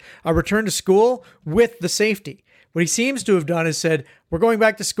partnered a return to school with the safety. What he seems to have done is said, we're going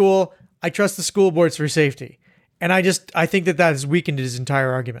back to school. I trust the school boards for safety. And I think that has weakened his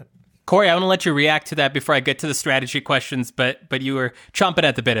entire argument. Corey, I want to let you react to that before I get to the strategy questions, but you were chomping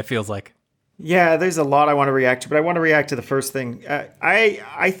at the bit, it feels like. Yeah, there's a lot I want to react to, but I want to react to the first thing.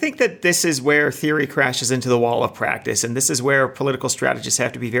 I think that this is where theory crashes into the wall of practice, and this is where political strategists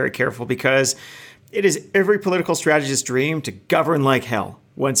have to be very careful, because it is every political strategist's dream to govern like hell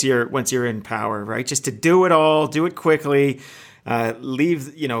once you're in power, right? Just to do it all, do it quickly,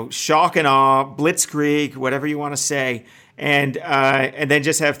 leave shock and awe, blitzkrieg, whatever you want to say. And then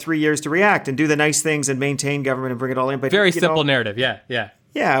just have 3 years to react and do the nice things and maintain government and bring it all in. But very simple narrative, yeah.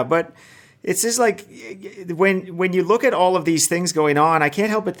 Yeah, but it's just like when you look at all of these things going on, I can't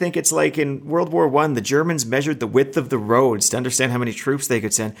help but think it's like in World War I, the Germans measured the width of the roads to understand how many troops they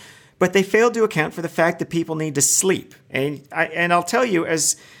could send, but they failed to account for the fact that people need to sleep. And I'll tell you,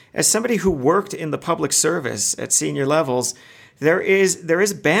 as somebody who worked in the public service at senior levels, there is a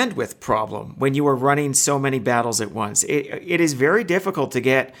bandwidth problem when you are running so many battles at once. It is very difficult to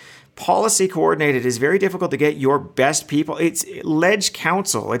get policy coordinated. It is very difficult to get your best people. It's ledge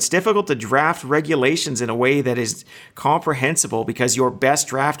counsel. It's difficult to draft regulations in a way that is comprehensible because your best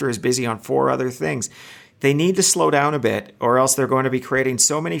drafter is busy on 4 other things. They need to slow down a bit, or else they're going to be creating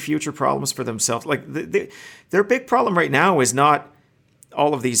so many future problems for themselves. Like their big problem right now is not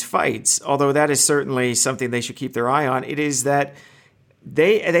all of these fights, although that is certainly something they should keep their eye on. It is that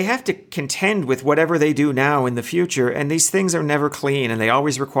they have to contend with whatever they do now in the future, and these things are never clean, and they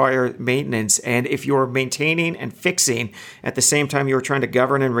always require maintenance. And if you're maintaining and fixing at the same time you're trying to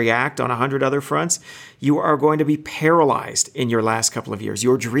govern and react on 100 other fronts, you are going to be paralyzed in your last couple of years.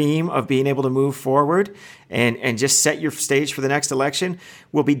 Your dream of being able to move forward and just set your stage for the next election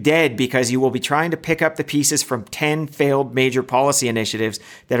will be dead, because you will be trying to pick up the pieces from 10 failed major policy initiatives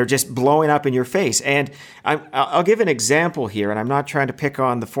that are just blowing up in your face. And I'll give an example here, and I'm not trying to pick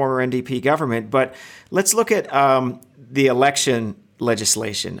on the former NDP government, but let's look at the election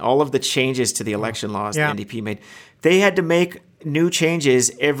legislation, all of the changes to the election laws the NDP made. They had to make new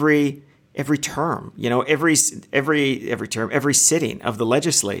changes every term, every term, every sitting of the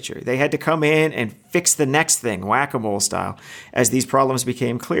legislature. They had to come in and fix the next thing, whack-a-mole style, as these problems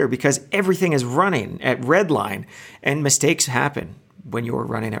became clear, because everything is running at red line, and mistakes happen when you're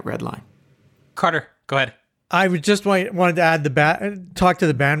running at red line. Carter, go ahead. I would just wanted to add talk to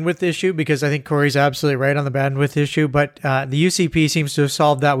the bandwidth issue, because I think Corey's absolutely right on the bandwidth issue, but the UCP seems to have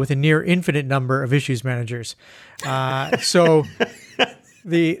solved that with a near infinite number of issues managers. So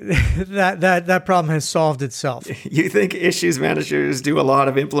that problem has solved itself. You think issues managers do a lot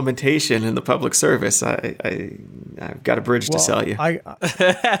of implementation in the public service? I've got a bridge to sell you.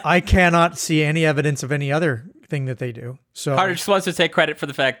 I cannot see any evidence of any other thing that they do. So Carter just wants to take credit for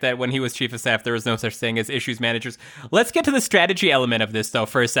the fact that when he was chief of staff, there was no such thing as issues managers. Let's get to the strategy element of this, though,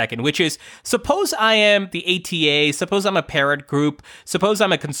 for a second, which is, suppose I am the ATA, suppose I'm a parent group, suppose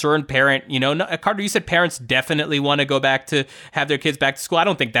I'm a concerned parent. Carter, you said parents definitely want to go back to have their kids back to school. I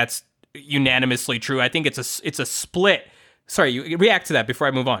don't think that's unanimously true. I think it's a split. Sorry, you react to that before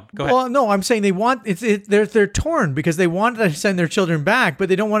I move on. Go ahead. Well, no, I'm saying they want they're torn, because they want to send their children back, but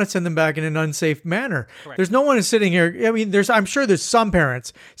they don't want to send them back in an unsafe manner. Correct. There's no one who's sitting here. I mean, I'm sure there's some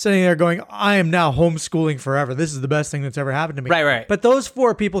parents sitting there going, I am now homeschooling forever. This is the best thing that's ever happened to me. Right. But those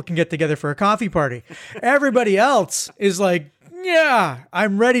 4 people can get together for a coffee party. Everybody else is like, yeah,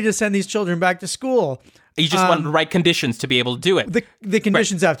 I'm ready to send these children back to school. You just want the right conditions to be able to do it. The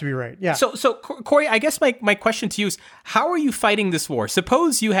conditions have to be right. Yeah. So Corey, I guess my question to you is, how are you fighting this war?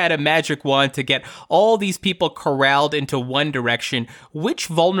 Suppose you had a magic wand to get all these people corralled into one direction. Which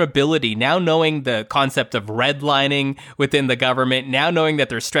vulnerability, now knowing the concept of redlining within the government, now knowing that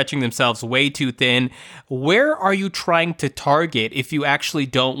they're stretching themselves way too thin, where are you trying to target if you actually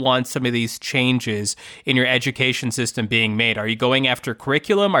don't want some of these changes in your education system being made? Are you going after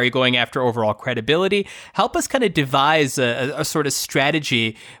curriculum? Are you going after overall credibility? Help us kind of devise a sort of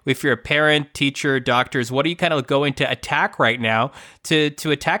strategy. If you're a parent, teacher, doctors, what are you kind of going to attack right now to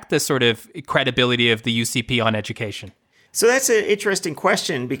attack the sort of credibility of the UCP on education? So that's an interesting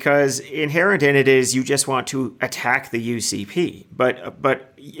question, because inherent in it is you just want to attack the UCP.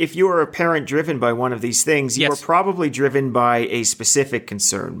 But if you are a parent driven by one of these things, you are probably driven by a specific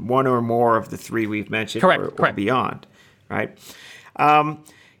concern, one or more of the three we've mentioned, or beyond, right?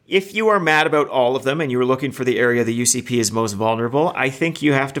 If you are mad about all of them and you're looking for the area the UCP is most vulnerable, I think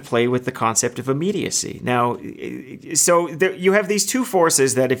you have to play with the concept of immediacy. Now, so you have these two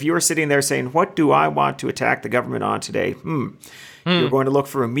forces that if you're sitting there saying, what do I want to attack the government on today? You're going to look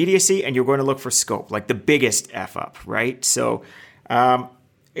for immediacy and you're going to look for scope, like the biggest F up, right? So,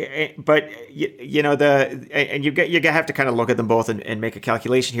 but you know, you have to kind of look at them both and make a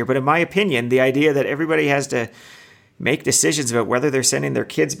calculation here. But in my opinion, the idea that everybody has to make decisions about whether they're sending their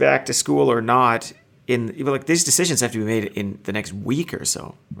kids back to school or not, these decisions have to be made in the next week or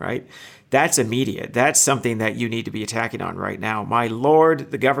so, right? That's immediate. That's something that you need to be attacking on right now. My Lord,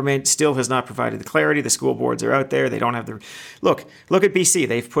 the government still has not provided the clarity. The school boards are out there. They don't have the... Look at BC.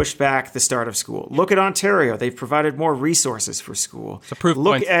 They've pushed back the start of school. Look at Ontario. They've provided more resources for school.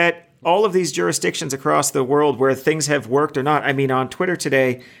 Look at all of these jurisdictions across the world where things have worked or not. I mean, on Twitter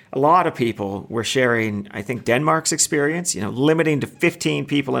today, a lot of people were sharing, I think, Denmark's experience, limiting to 15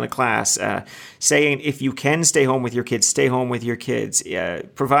 people in a class, saying if you can stay home with your kids, stay home with your kids,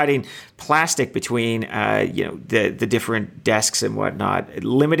 providing plastic between, the different desks and whatnot,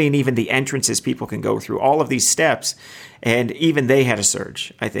 limiting even the entrances people can go through, all of these steps. And even they had a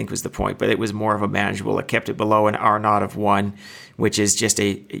surge, I think was the point, but it was more of a manageable. It kept it below an R0 of 1, which is just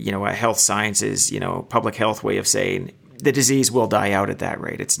a health sciences, public health way of saying the disease will die out at that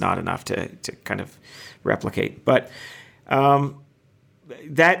rate. It's not enough to kind of replicate. But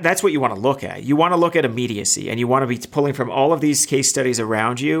that's what you want to look at. You want to look at immediacy, and you want to be pulling from all of these case studies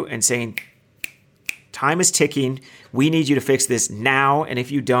around you and saying, time is ticking. We need you to fix this now. And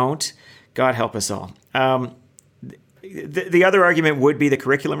if you don't, God help us all. The other argument would be the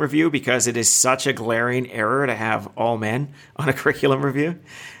curriculum review, because it is such a glaring error to have all men on a curriculum review.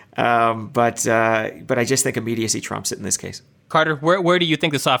 But I just think immediacy trumps it in this case. Carter, where do you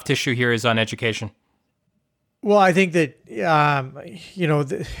think the soft tissue here is on education? Well, I think that,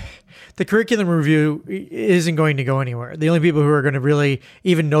 the curriculum review isn't going to go anywhere. The only people who are going to really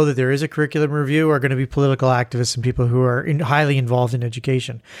even know that there is a curriculum review are going to be political activists and people who are highly involved in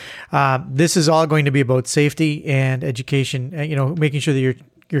education. This is all going to be about safety and education, making sure that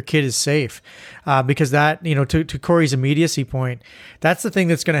your kid is safe, because that, to Corey's immediacy point, that's the thing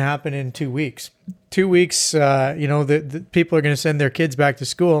that's going to happen in 2 weeks. 2 weeks, the people are going to send their kids back to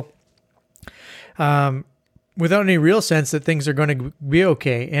school without any real sense that things are going to be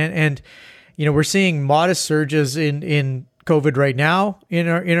okay. And we're seeing modest surges in COVID right now in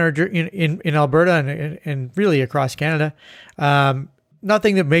Alberta and really across Canada.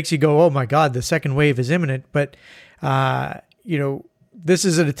 Nothing that makes you go, oh my God, the second wave is imminent. But, this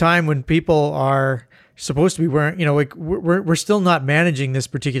is at a time when people are supposed to be wearing, we're still not managing this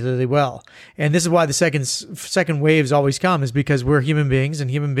particularly well. And this is why the second waves always come, is because we're human beings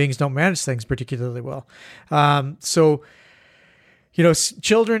and human beings don't manage things particularly well.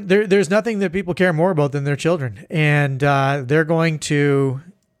 Children, there's nothing that people care more about than their children. And they're going to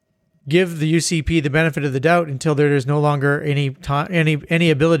give the UCP the benefit of the doubt until there is no longer any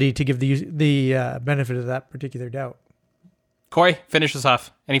ability to give the benefit of that particular doubt. Corey, finish us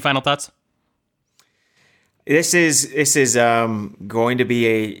off. Any final thoughts? This is going to be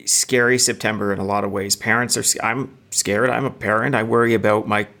a scary September in a lot of ways. I'm scared. I'm a parent. I worry about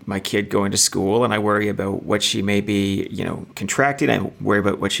my kid going to school, and I worry about what she may be, contracting. I worry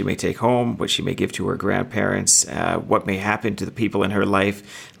about what she may take home, what she may give to her grandparents, what may happen to the people in her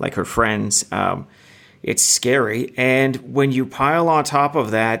life, like her friends. It's scary. And when you pile on top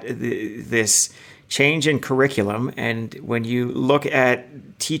of that this change in curriculum, and when you look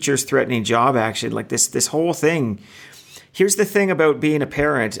at teachers threatening job action, like this whole thing, here's the thing about being a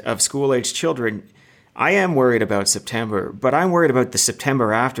parent of school-aged children. I am worried about September, but I'm worried about the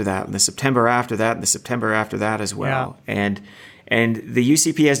September after that, and the September after that, and the September after that as well. Yeah. And the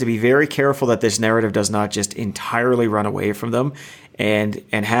UCP has to be very careful that this narrative does not just entirely run away from them and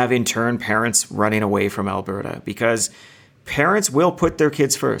have, in turn, parents running away from Alberta, because parents will put their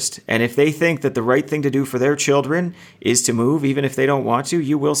kids first. And if they think that the right thing to do for their children is to move, even if they don't want to,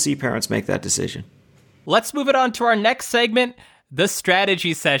 you will see parents make that decision. Let's move it on to our next segment, the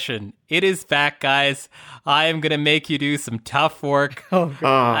strategy session. It is back, guys. I am going to make you do some tough work. Oh,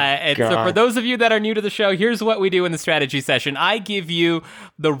 God. And so for those of you that are new to the show, here's what we do in the strategy session. I give you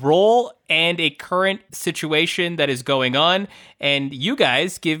the role and a current situation that is going on, and you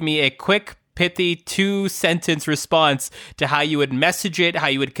guys give me a quick, pithy 2-sentence response to how you would message it, how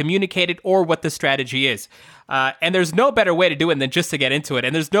you would communicate it, or what the strategy is. And there's no better way to do it than just to get into it.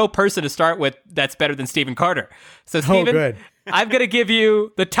 And there's no person to start with that's better than Stephen Carter. So, Stephen, good. I'm going to give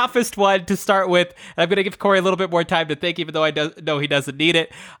you the toughest one to start with. And I'm going to give Corey a little bit more time to think, even though I know he doesn't need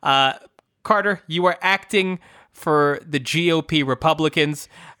it. Carter, you are acting for the GOP Republicans.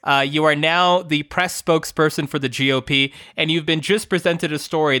 You are now the press spokesperson for the GOP, and you've been just presented a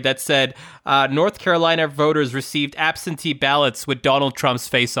story that said North Carolina voters received absentee ballots with Donald Trump's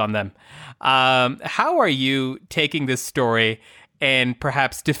face on them. How are you taking this story and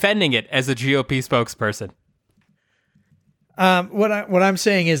perhaps defending it as a GOP spokesperson? What I'm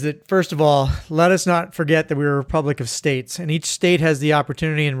saying is that, first of all, let us not forget that we're a republic of states, and each state has the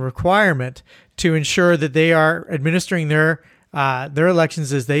opportunity and requirement to ensure that they are administering their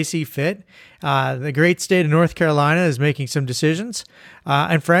elections as they see fit. The great state of North Carolina is making some decisions,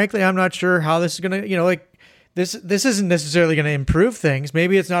 and frankly, I'm not sure how this is going to, this isn't necessarily going to improve things.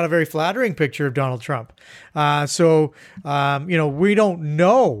 Maybe it's not a very flattering picture of Donald Trump. We don't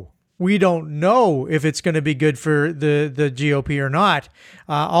know. We don't know if it's going to be good for the GOP or not.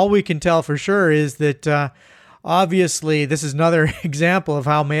 All we can tell for sure is that obviously this is another example of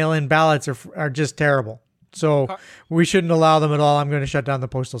how mail-in ballots are just terrible. So we shouldn't allow them at all. I'm going to shut down the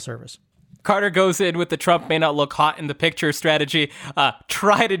Postal Service. Carter goes in with the Trump may not look hot in the picture strategy.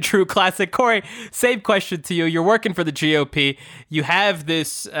 Tried and true classic. Corey, same question to you. You're working for the GOP. You have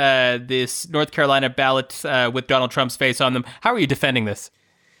this North Carolina ballot with Donald Trump's face on them. How are you defending this?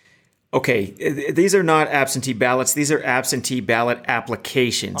 Okay, these are not absentee ballots. These are absentee ballot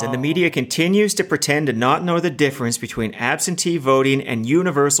applications. And the media continues to pretend to not know the difference between absentee voting and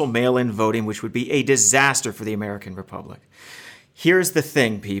universal mail-in voting, which would be a disaster for the American Republic. Here's the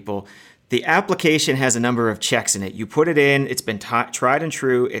thing, people. The application has a number of checks in it. You put it in, it's been tried and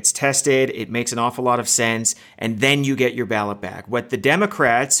true, it's tested, it makes an awful lot of sense, and then you get your ballot back. What the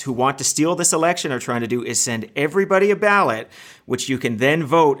Democrats who want to steal this election are trying to do is send everybody a ballot, which you can then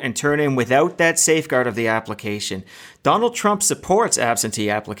vote and turn in without that safeguard of the application. Donald Trump supports absentee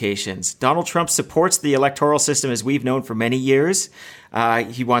applications. Donald Trump supports the electoral system as we've known for many years.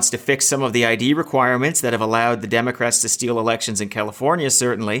 He wants to fix some of the ID requirements that have allowed the Democrats to steal elections in California,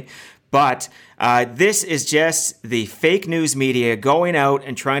 certainly. But this is just the fake news media going out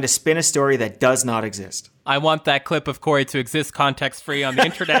and trying to spin a story that does not exist. I want that clip of Corey to exist context-free on the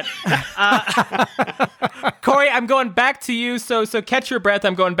internet. Corey, I'm going back to you. So catch your breath.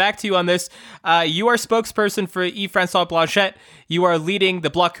 I'm going back to you on this. You are spokesperson for Yves-François Blanchet. You are leading the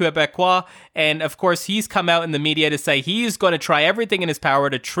Bloc Québécois. And, of course, he's come out in the media to say he's going to try everything in his power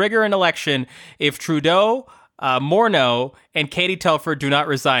to trigger an election if Trudeau, Morneau, and Katie Telford do not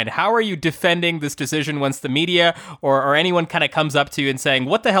resign. How are you defending this decision once the media or anyone kind of comes up to you and saying,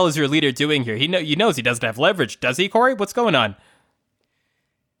 what the hell is your leader doing here? He knows he doesn't have leverage, does he, Corey? What's going on?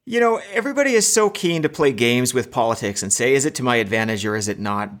 You know, everybody is so keen to play games with politics and say, is it to my advantage or is it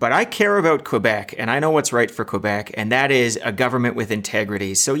not? But I care about Quebec, and I know what's right for Quebec, and that is a government with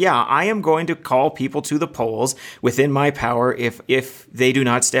integrity. So yeah, I am going to call people to the polls within my power if they do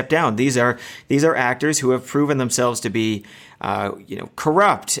not step down. These are actors who have proven themselves to be,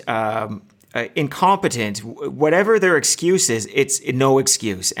 corrupt, incompetent, whatever their excuse is, it's no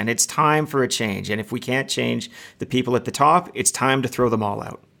excuse. And it's time for a change. And if we can't change the people at the top, it's time to throw them all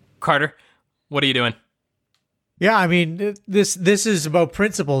out. Carter, what are you doing? Yeah, I mean, this is about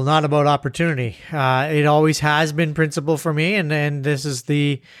principle, not about opportunity. It always has been principle for me, and this is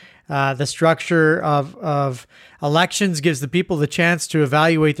the structure of elections gives the people the chance to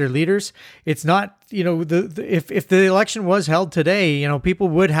evaluate their leaders. It's not, if the election was held today, people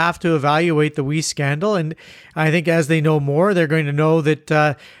would have to evaluate the WE scandal. And I think as they know more, they're going to know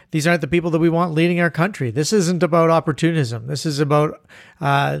that these aren't the people that we want leading our country. This isn't about opportunism. This is about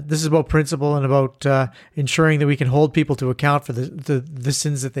principle and about ensuring that we can hold people to account for the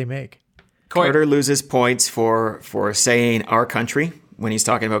sins that they make. Carter loses points for saying our country when he's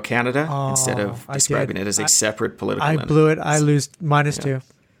talking about Canada instead of describing it as a separate political entity. I blew it. I lose -2.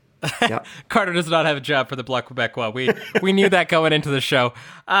 Yep. Carter does not have a job for the Bloc Québécois. We knew that going into the show.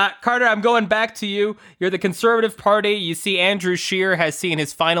 Carter, I'm going back to you. You're the Conservative Party. You see Andrew Scheer has seen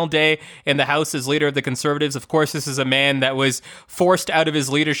his final day in the House as leader of the Conservatives. Of course, this is a man that was forced out of his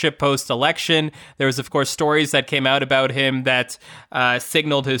leadership post-election. There was, of course, stories that came out about him that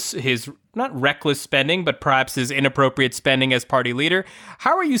signaled his not reckless spending, but perhaps his inappropriate spending as party leader.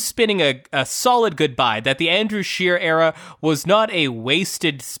 How are you spinning a solid goodbye, that the Andrew Scheer era was not a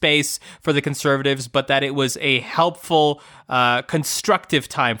wasted space for the Conservatives, but that it was a helpful, constructive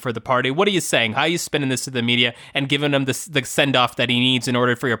time for the party? What are you saying? How are you spinning this to the media and giving him the send-off that he needs in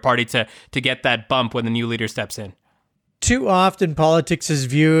order for your party to get that bump when the new leader steps in? Too often, politics is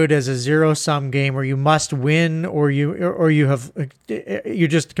viewed as a zero-sum game where you must win or you're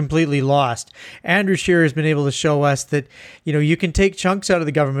just completely lost. Andrew Scheer has been able to show us that you can take chunks out of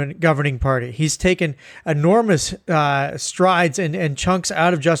the governing party. He's taken enormous strides and chunks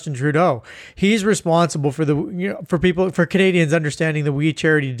out of Justin Trudeau. He's responsible for for Canadians understanding the We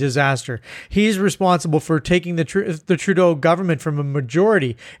Charity disaster. He's responsible for taking the Trudeau government from a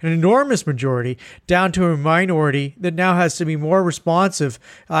majority, an enormous majority, down to a minority that now has to be more responsive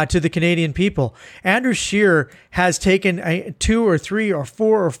to the Canadian people. Andrew Scheer has taken 2 or 3 or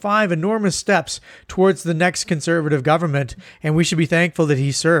 4 or 5 enormous steps towards the next Conservative government, and we should be thankful that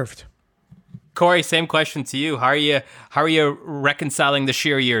he served. Corey, same question to you. How are you reconciling the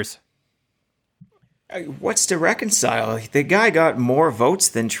Scheer years? What's to reconcile? The guy got more votes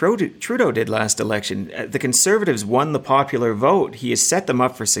than Trudeau did last election. The Conservatives won the popular vote. He has set them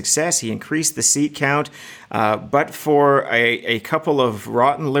up for success. He increased the seat count. But for a couple of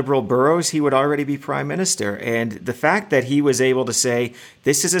rotten Liberal boroughs, he would already be Prime Minister. And the fact that he was able to say,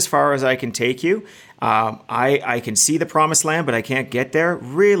 this is as far as I can take you, I can see the promised land, but I can't get there,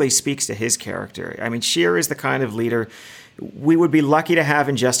 really speaks to his character. I mean, Scheer is the kind of leader we would be lucky to have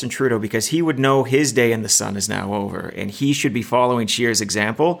in Justin Trudeau, because he would know his day in the sun is now over, and he should be following Scheer's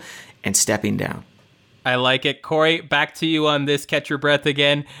example and stepping down. I like it. Corey, back to you on this. Catch your breath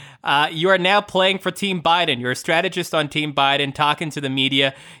again. You are now playing for Team Biden. You're a strategist on Team Biden, talking to the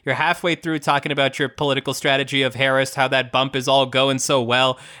media. You're halfway through talking about your political strategy of Harris, how that bump is all going so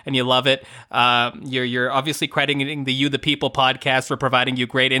well, and you love it. You're obviously crediting the You the People podcast for providing you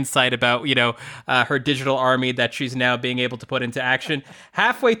great insight about, her digital army that she's now being able to put into action.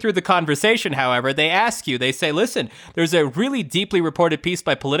 Halfway through the conversation, however, they say, listen, there's a really deeply reported piece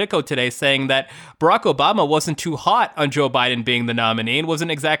by Politico today saying that Barack Obama wasn't too hot on Joe Biden being the nominee and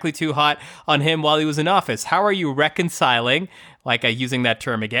wasn't exactly too hot on him while he was in office. How are you reconciling, using that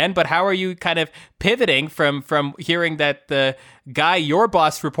term again, but how are you kind of pivoting from hearing that the guy your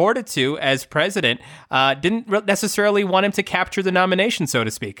boss reported to as president didn't necessarily want him to capture the nomination, so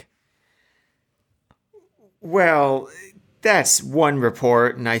to speak? Well, that's one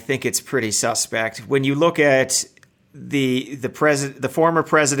report, and I think it's pretty suspect. When you look at the former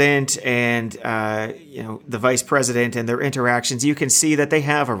president and the vice president and their interactions, you can see that they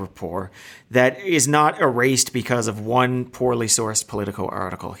have a rapport that is not erased because of one poorly sourced Politico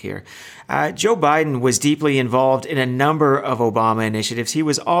article here. Joe Biden was deeply involved in a number of Obama initiatives. He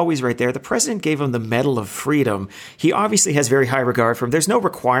was always right there. The president gave him the Medal of Freedom. He obviously has very high regard for him. There's no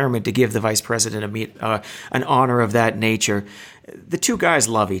requirement to give the vice president an honor of that nature. The two guys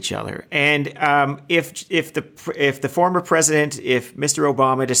love each other, and if the former president, if Mr.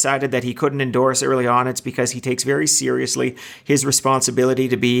 Obama decided that he couldn't endorse early on, it's because he takes very seriously his responsibility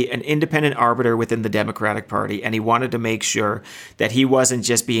to be an independent arbiter within the Democratic Party, and he wanted to make sure that he wasn't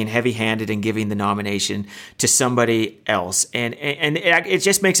just being heavy-handed and giving the nomination to somebody else, and it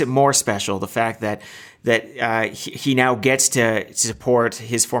just makes it more special, the fact that he now gets to support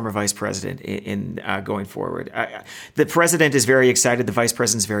his former vice president in going forward. The president is very excited. The vice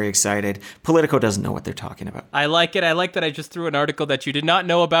president's very excited. Politico doesn't know what they're talking about. I like it. I like that I just threw an article that you did not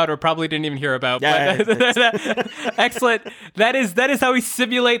know about or probably didn't even hear about. Excellent. That is how we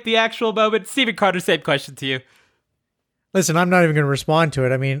simulate the actual moment. Stephen Carter, same question to you. Listen, I'm not even going to respond to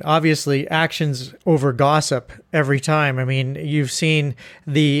it. I mean, obviously, actions over gossip every time. I mean, you've seen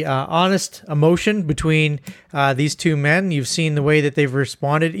the honest emotion between these two men. You've seen the way that they've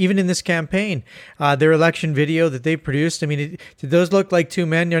responded, even in this campaign. Their election video that they produced, I mean, did those look like two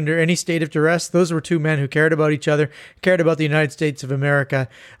men under any state of duress? Those were two men who cared about each other, cared about the United States of America.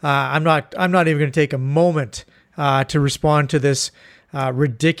 I'm not even going to take a moment to respond to this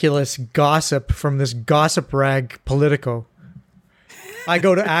ridiculous gossip from this gossip rag Politico. I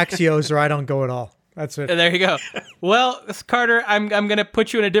go to Axios or I don't go at all. That's it. There you go. Well, Carter, I'm going to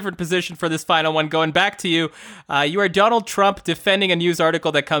put you in a different position for this final one. Going back to you, you are Donald Trump defending a news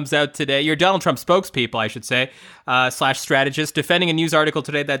article that comes out today. You're Donald Trump spokespeople, I should say, / strategist, defending a news article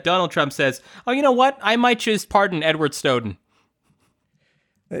today that Donald Trump says, oh, you know what? I might just pardon Edward Snowden.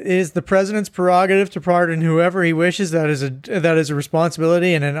 It is the president's prerogative to pardon whoever he wishes. That is a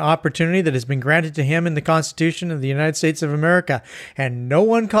responsibility and an opportunity that has been granted to him in the Constitution of the United States of America. And no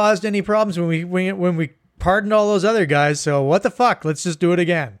one caused any problems when we pardoned all those other guys. So what the fuck? Let's just do it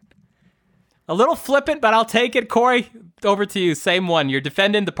again. A little flippant, but I'll take it. Corey, over to you. Same one. You're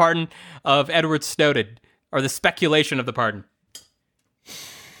defending the pardon of Edward Snowden, or the speculation of the pardon.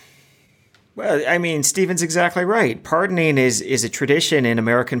 Well, I mean, Stephen's exactly right. Pardoning is a tradition in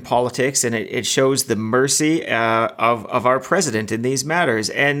American politics, and it shows the mercy of our president in these matters.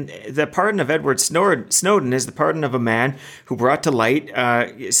 And the pardon of Edward Snowden is the pardon of a man who brought to light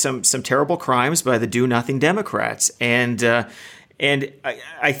some terrible crimes by the do-nothing Democrats. And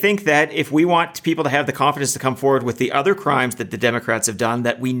I think that if we want people to have the confidence to come forward with the other crimes that the Democrats have done,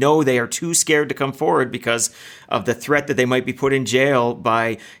 that we know they are too scared to come forward because of the threat that they might be put in jail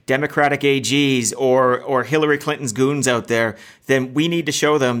by Democratic AGs or Hillary Clinton's goons out there, then we need to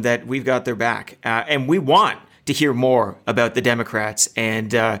show them that we've got their back. And we want to hear more about the Democrats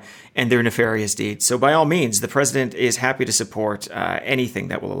and their nefarious deeds. So by all means, the president is happy to support anything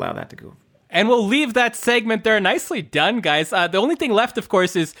that will allow that to go. And we'll leave that segment there. Nicely done, guys. The only thing left, of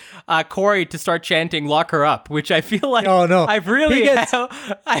course, is Corey to start chanting "Lock her up," which I feel like I've really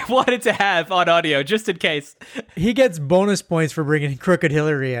I wanted to have on audio, just in case. He gets bonus points for bringing Crooked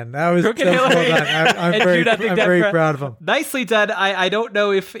Hillary in. That was Crooked Hillary. Well done. I'm very proud of him. Nicely done. I don't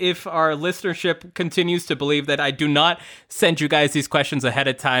know if our listenership continues to believe that I do not send you guys these questions ahead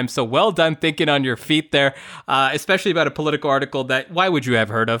of time. So well done thinking on your feet there, especially about a political article that why would you have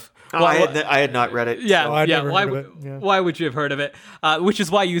heard of? I had not read it. Yeah, so. Why would you have heard of it? Which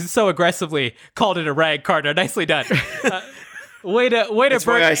is why you so aggressively called it a rag, Carter. Nicely done. Way to That's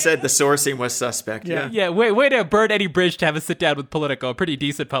why I said the sourcing was suspect. Yeah. Way to burn any bridge to have a sit down with Politico. A pretty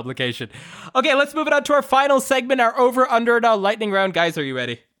decent publication. Okay, let's move it on to our final segment, our over/under lightning round. Guys, are you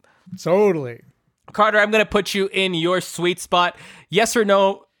ready? Totally. Carter, I'm going to put you in your sweet spot. Yes or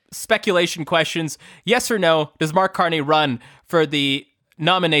no speculation questions. Yes or no, does Mark Carney run for the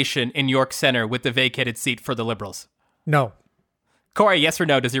nomination in York Centre with the vacated seat for the Liberals? No. Corey, yes or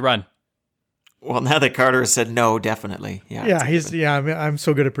no, does he run? Well, now that Carter has said no, definitely. I'm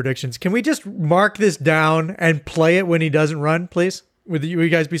so good at predictions. Can we just mark this down and play it when he doesn't run, please? Would you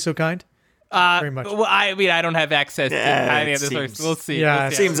guys be so kind? Very much. Well, I mean, I don't have access to any of this. We'll see. Yeah,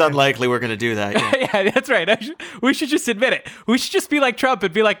 it seems unlikely we're going to do that. Yeah, that's right. We should just admit it. We should just be like Trump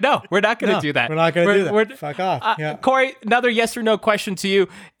and be like, no, we're not going to do that. We're not going to do that. Fuck off. Corey, another yes or no question to you.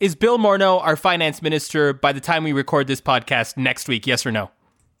 Is Bill Morneau our finance minister by the time we record this podcast next week? Yes or no?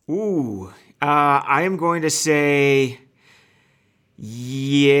 Ooh, I am going to say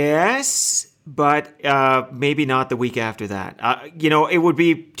yes. But maybe not the week after that. It would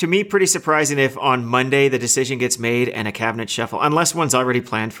be, to me, pretty surprising if on Monday the decision gets made and a cabinet shuffle, unless one's already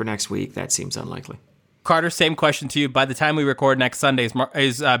planned for next week. That seems unlikely. Carter, same question to you. By the time we record next Sunday,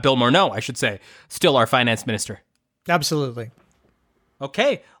 is Bill Morneau, I should say, still our finance minister? Absolutely.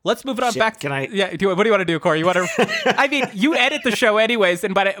 Okay, let's move it on back. Can I? Yeah. What do you want to do, Corey? You want to? I mean, you edit the show anyways,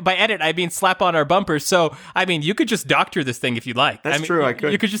 and by edit I mean slap on our bumpers. So I mean, you could just doctor this thing if you'd like. That's true. I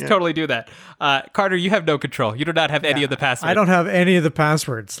could. You could just totally do that. Carter, you have no control. You do not have any of the passwords. I don't have any of the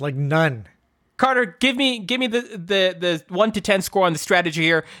passwords. Like none. Carter, give me the 1 to 10 score on the strategy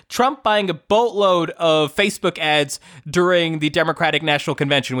here. Trump buying a boatload of Facebook ads during the Democratic National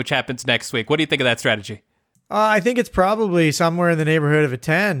Convention, which happens next week. What do you think of that strategy? I think it's probably somewhere in the neighborhood of a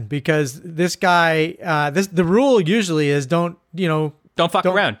 10 because this guy, the rule usually is don't fuck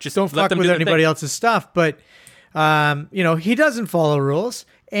around. Just don't fuck with anybody else's stuff. But, he doesn't follow rules.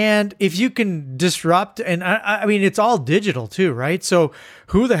 And if you can disrupt, and I mean, it's all digital too, right? So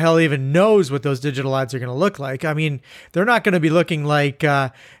who the hell even knows what those digital ads are going to look like? I mean, they're not going to be looking like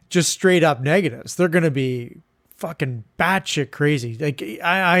just straight up negatives. They're going to be fucking batshit crazy. Like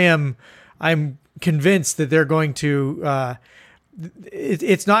I'm convinced that they're going to,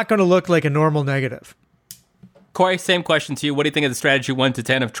 it's not going to look like a normal negative. Corey, same question to you. What do you think of the strategy 1 to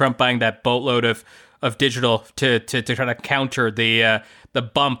 10 of Trump buying that boatload of digital to try to counter the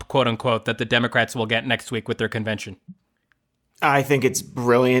bump, quote unquote, that the Democrats will get next week with their convention? I think it's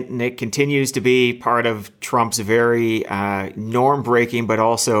brilliant, and it continues to be part of Trump's very norm-breaking, but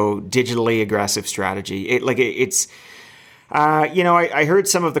also digitally aggressive strategy. I heard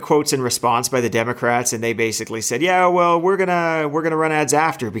some of the quotes in response by the Democrats, and they basically said, "Yeah, well, we're gonna run ads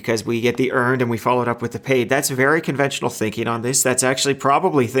after because we get the earned and we followed up with the paid." That's very conventional thinking on this. That's actually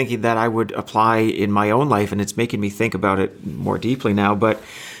probably thinking that I would apply in my own life, and it's making me think about it more deeply now. But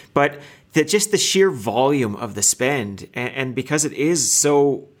just the sheer volume of the spend, and because it is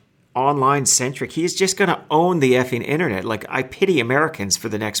so online centric, he's just going to own the effing internet. Like, I pity Americans for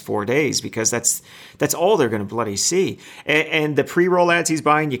the next 4 days because that's all they're going to bloody see. And the pre-roll ads he's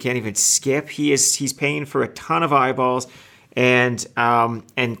buying, you can't even skip. He's paying for a ton of eyeballs. And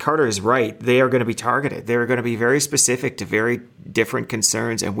Carter is right. They are going to be targeted. They're going to be very specific to very different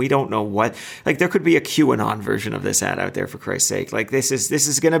concerns, and we don't know what. Like, there could be a QAnon version of this ad out there, for Christ's sake. Like, this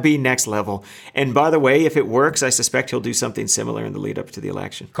is going to be next level. And by the way, if it works, I suspect he'll do something similar in the lead up to the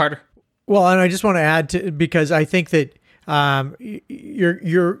election. Carter. Well, and I just want to add to, because I think that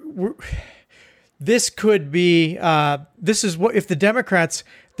this could be this is what if the Democrats.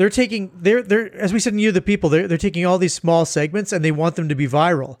 They're as we said in You the People, they're taking all these small segments and they want them to be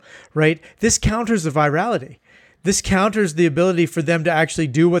viral, right? This counters the virality. This counters the ability for them to actually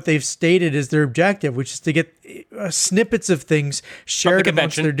do what they've stated as their objective, which is to get snippets of things shared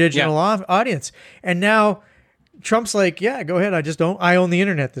amongst their digital audience. And now Trump's like, yeah, go ahead. I own the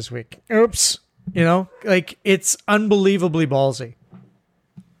internet this week. Oops. Like, it's unbelievably ballsy.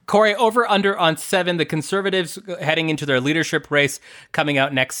 Corey, over under on 7, the Conservatives heading into their leadership race coming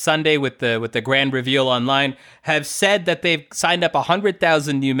out next Sunday with the grand reveal online have said that they've signed up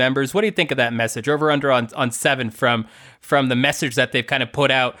 100,000 new members. What do you think of that message? Over under on 7 from the message that they've kind of put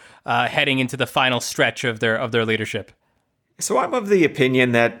out heading into the final stretch of their leadership. So I'm of the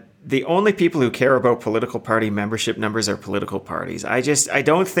opinion that the only people who care about political party membership numbers are political parties. I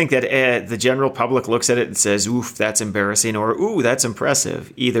don't think that the general public looks at it and says, oof, that's embarrassing, or ooh, that's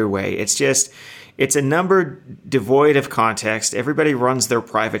impressive. Either way, it's a number devoid of context. Everybody runs their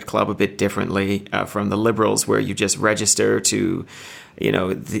private club a bit differently from the Liberals, where you just register, to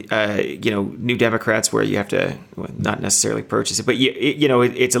New Democrats, where you have to not necessarily purchase it, but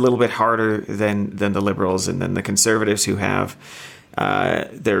it's a little bit harder than the Liberals, and then the Conservatives who have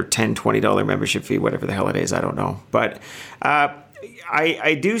their $10, $20 membership fee, whatever the hell it is, I don't know. But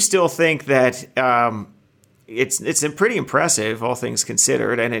I do still think that it's pretty impressive, all things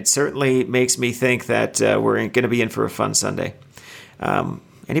considered, and it certainly makes me think that we're going to be in for a fun Sunday.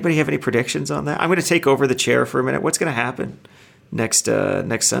 Anybody have any predictions on that? I'm going to take over the chair for a minute. What's going to happen next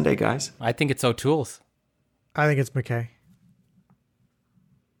Sunday, guys? I think it's O'Toole's. I think it's McKay.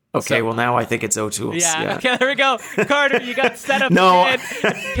 Okay, well, now I think it's O'Toole's. Yeah, okay, there we go. Carter, you got set up No. in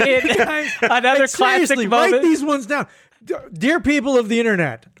another classic moment. Write these ones down. Dear people of the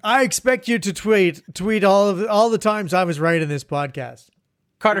internet, I expect you to tweet all the times I was right in this podcast.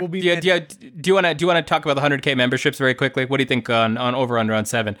 Carter, do you want to talk about the 100K memberships very quickly? What do you think on over under on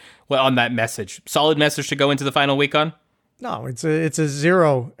 7? Well, on that message, solid message to go into the final week on. No, it's a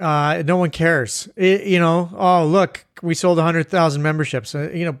zero. No one cares. Oh, look, we sold 100,000 memberships.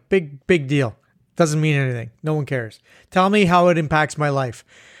 Big deal. Doesn't mean anything. No one cares. Tell me how it impacts my life.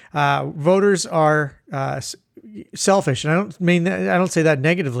 Voters are selfish, and I don't say that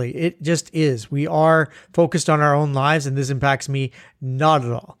negatively. It just is. We are focused on our own lives, and this impacts me not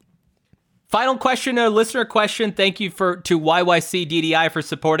at all. Final question, a listener question. Thank you to YYC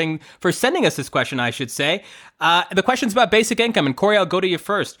DDI for sending us this question, I should say. The question's about basic income, and Corey, I'll go to you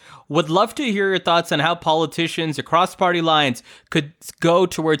first. Would love to hear your thoughts on how politicians across party lines could go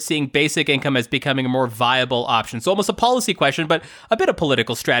towards seeing basic income as becoming a more viable option. So almost a policy question, but a bit of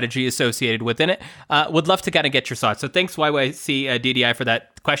political strategy associated within it. Would love to kind of get your thoughts. So thanks, YYC DDI, for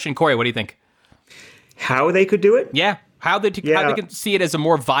that question. Corey, what do you think? How they could do it? Yeah. How they can see it as a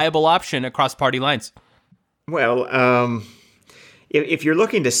more viable option across party lines. Well, if you're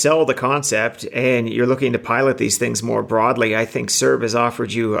looking to sell the concept and you're looking to pilot these things more broadly, I think CERB has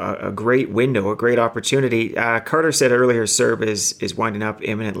offered you a great window, a great opportunity. Carter said earlier CERB is winding up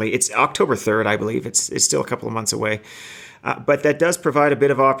imminently. It's October 3rd, I believe. It's still a couple of months away. But that does provide a bit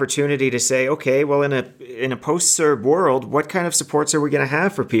of opportunity to say, okay, well, in a post-CERB world, what kind of supports are we going to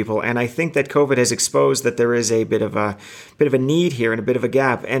have for people? And I think that COVID has exposed that there is a bit of a need here and a bit of a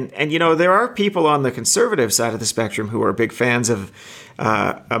gap. And there are people on the conservative side of the spectrum who are big fans of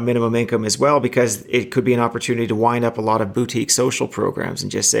a minimum income as well, because it could be an opportunity to wind up a lot of boutique social programs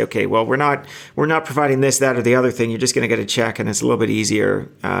and just say, okay, well, we're not providing this, that, or the other thing. You're just going to get a check, and it's a little bit easier,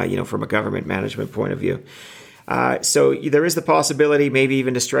 from a government management point of view. So there is the possibility, maybe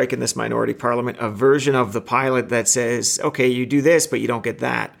even to strike in this minority parliament, a version of the pilot that says, okay, you do this, but you don't get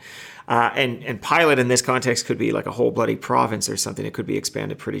that. And pilot in this context could be like a whole bloody province or something. It could be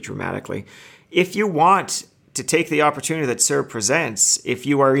expanded pretty dramatically. If you want to take the opportunity that CERB presents, if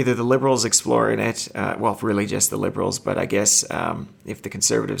you are either the Liberals exploring it, well, really just the Liberals, but I guess if the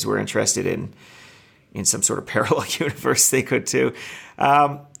Conservatives were interested in some sort of parallel universe, they could too.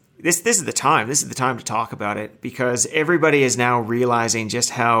 This is the time. This is the time to talk about it, because everybody is now realizing just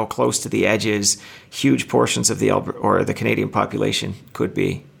how close to the edges huge portions of the Canadian population could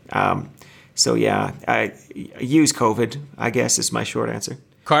be. So yeah, use COVID, I guess, is my short answer.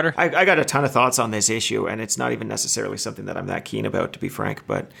 Carter? I got a ton of thoughts on this issue, and it's not even necessarily something that I'm that keen about, to be frank,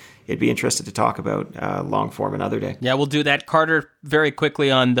 but it'd be interested to talk about long form another day. Yeah, we'll do that. Carter, very quickly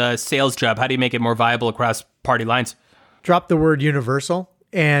on the sales job. How do you make it more viable across party lines? Drop the word universal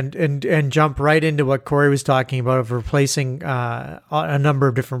and jump right into what Corey was talking about of replacing a number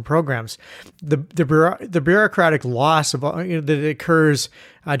of different programs. The bureaucratic loss of that occurs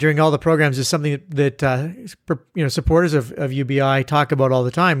during all the programs is something that supporters of UBI talk about all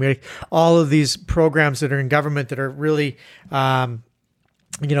the time. All of these programs that are in government that are really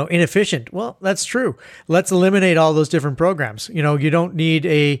inefficient. Well, that's true. Let's eliminate all those different programs. You don't need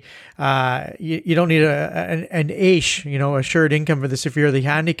an AISH, assured income for the severely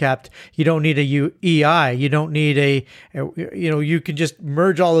handicapped. You don't need a EI. You don't need you can just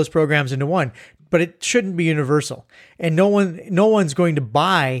merge all those programs into one. But it shouldn't be universal, and no one's going to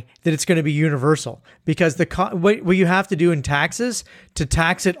buy that it's going to be universal, because what you have to do in taxes to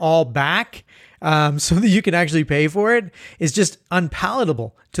tax it all back, so that you can actually pay for it, is just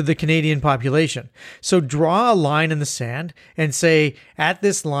unpalatable to the Canadian population. So draw a line in the sand and say, at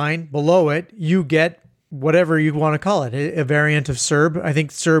this line below it, you get whatever you want to call it, a variant of CERB. I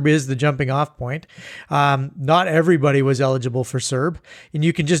think CERB is the jumping off point. Not everybody was eligible for CERB, and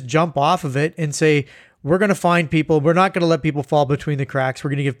you can just jump off of it and say, we're going to find people. We're not going to let people fall between the cracks. We're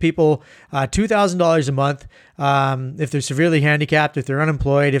going to give people $2,000 a month if they're severely handicapped, if they're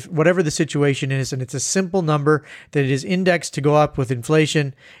unemployed, if whatever the situation is. And it's a simple number that is indexed to go up with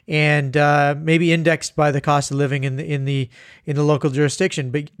inflation, and maybe indexed by the cost of living in the local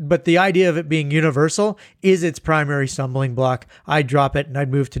jurisdiction. But the idea of it being universal is its primary stumbling block. I'd drop it and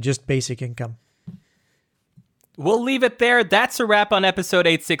I'd move to just basic income. We'll leave it there. That's a wrap on episode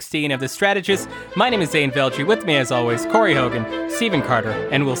 816 of The Strategist. My name is Zain Velji. With me, as always, Corey Hogan, Stephen Carter,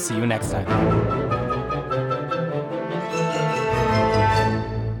 and we'll see you next time.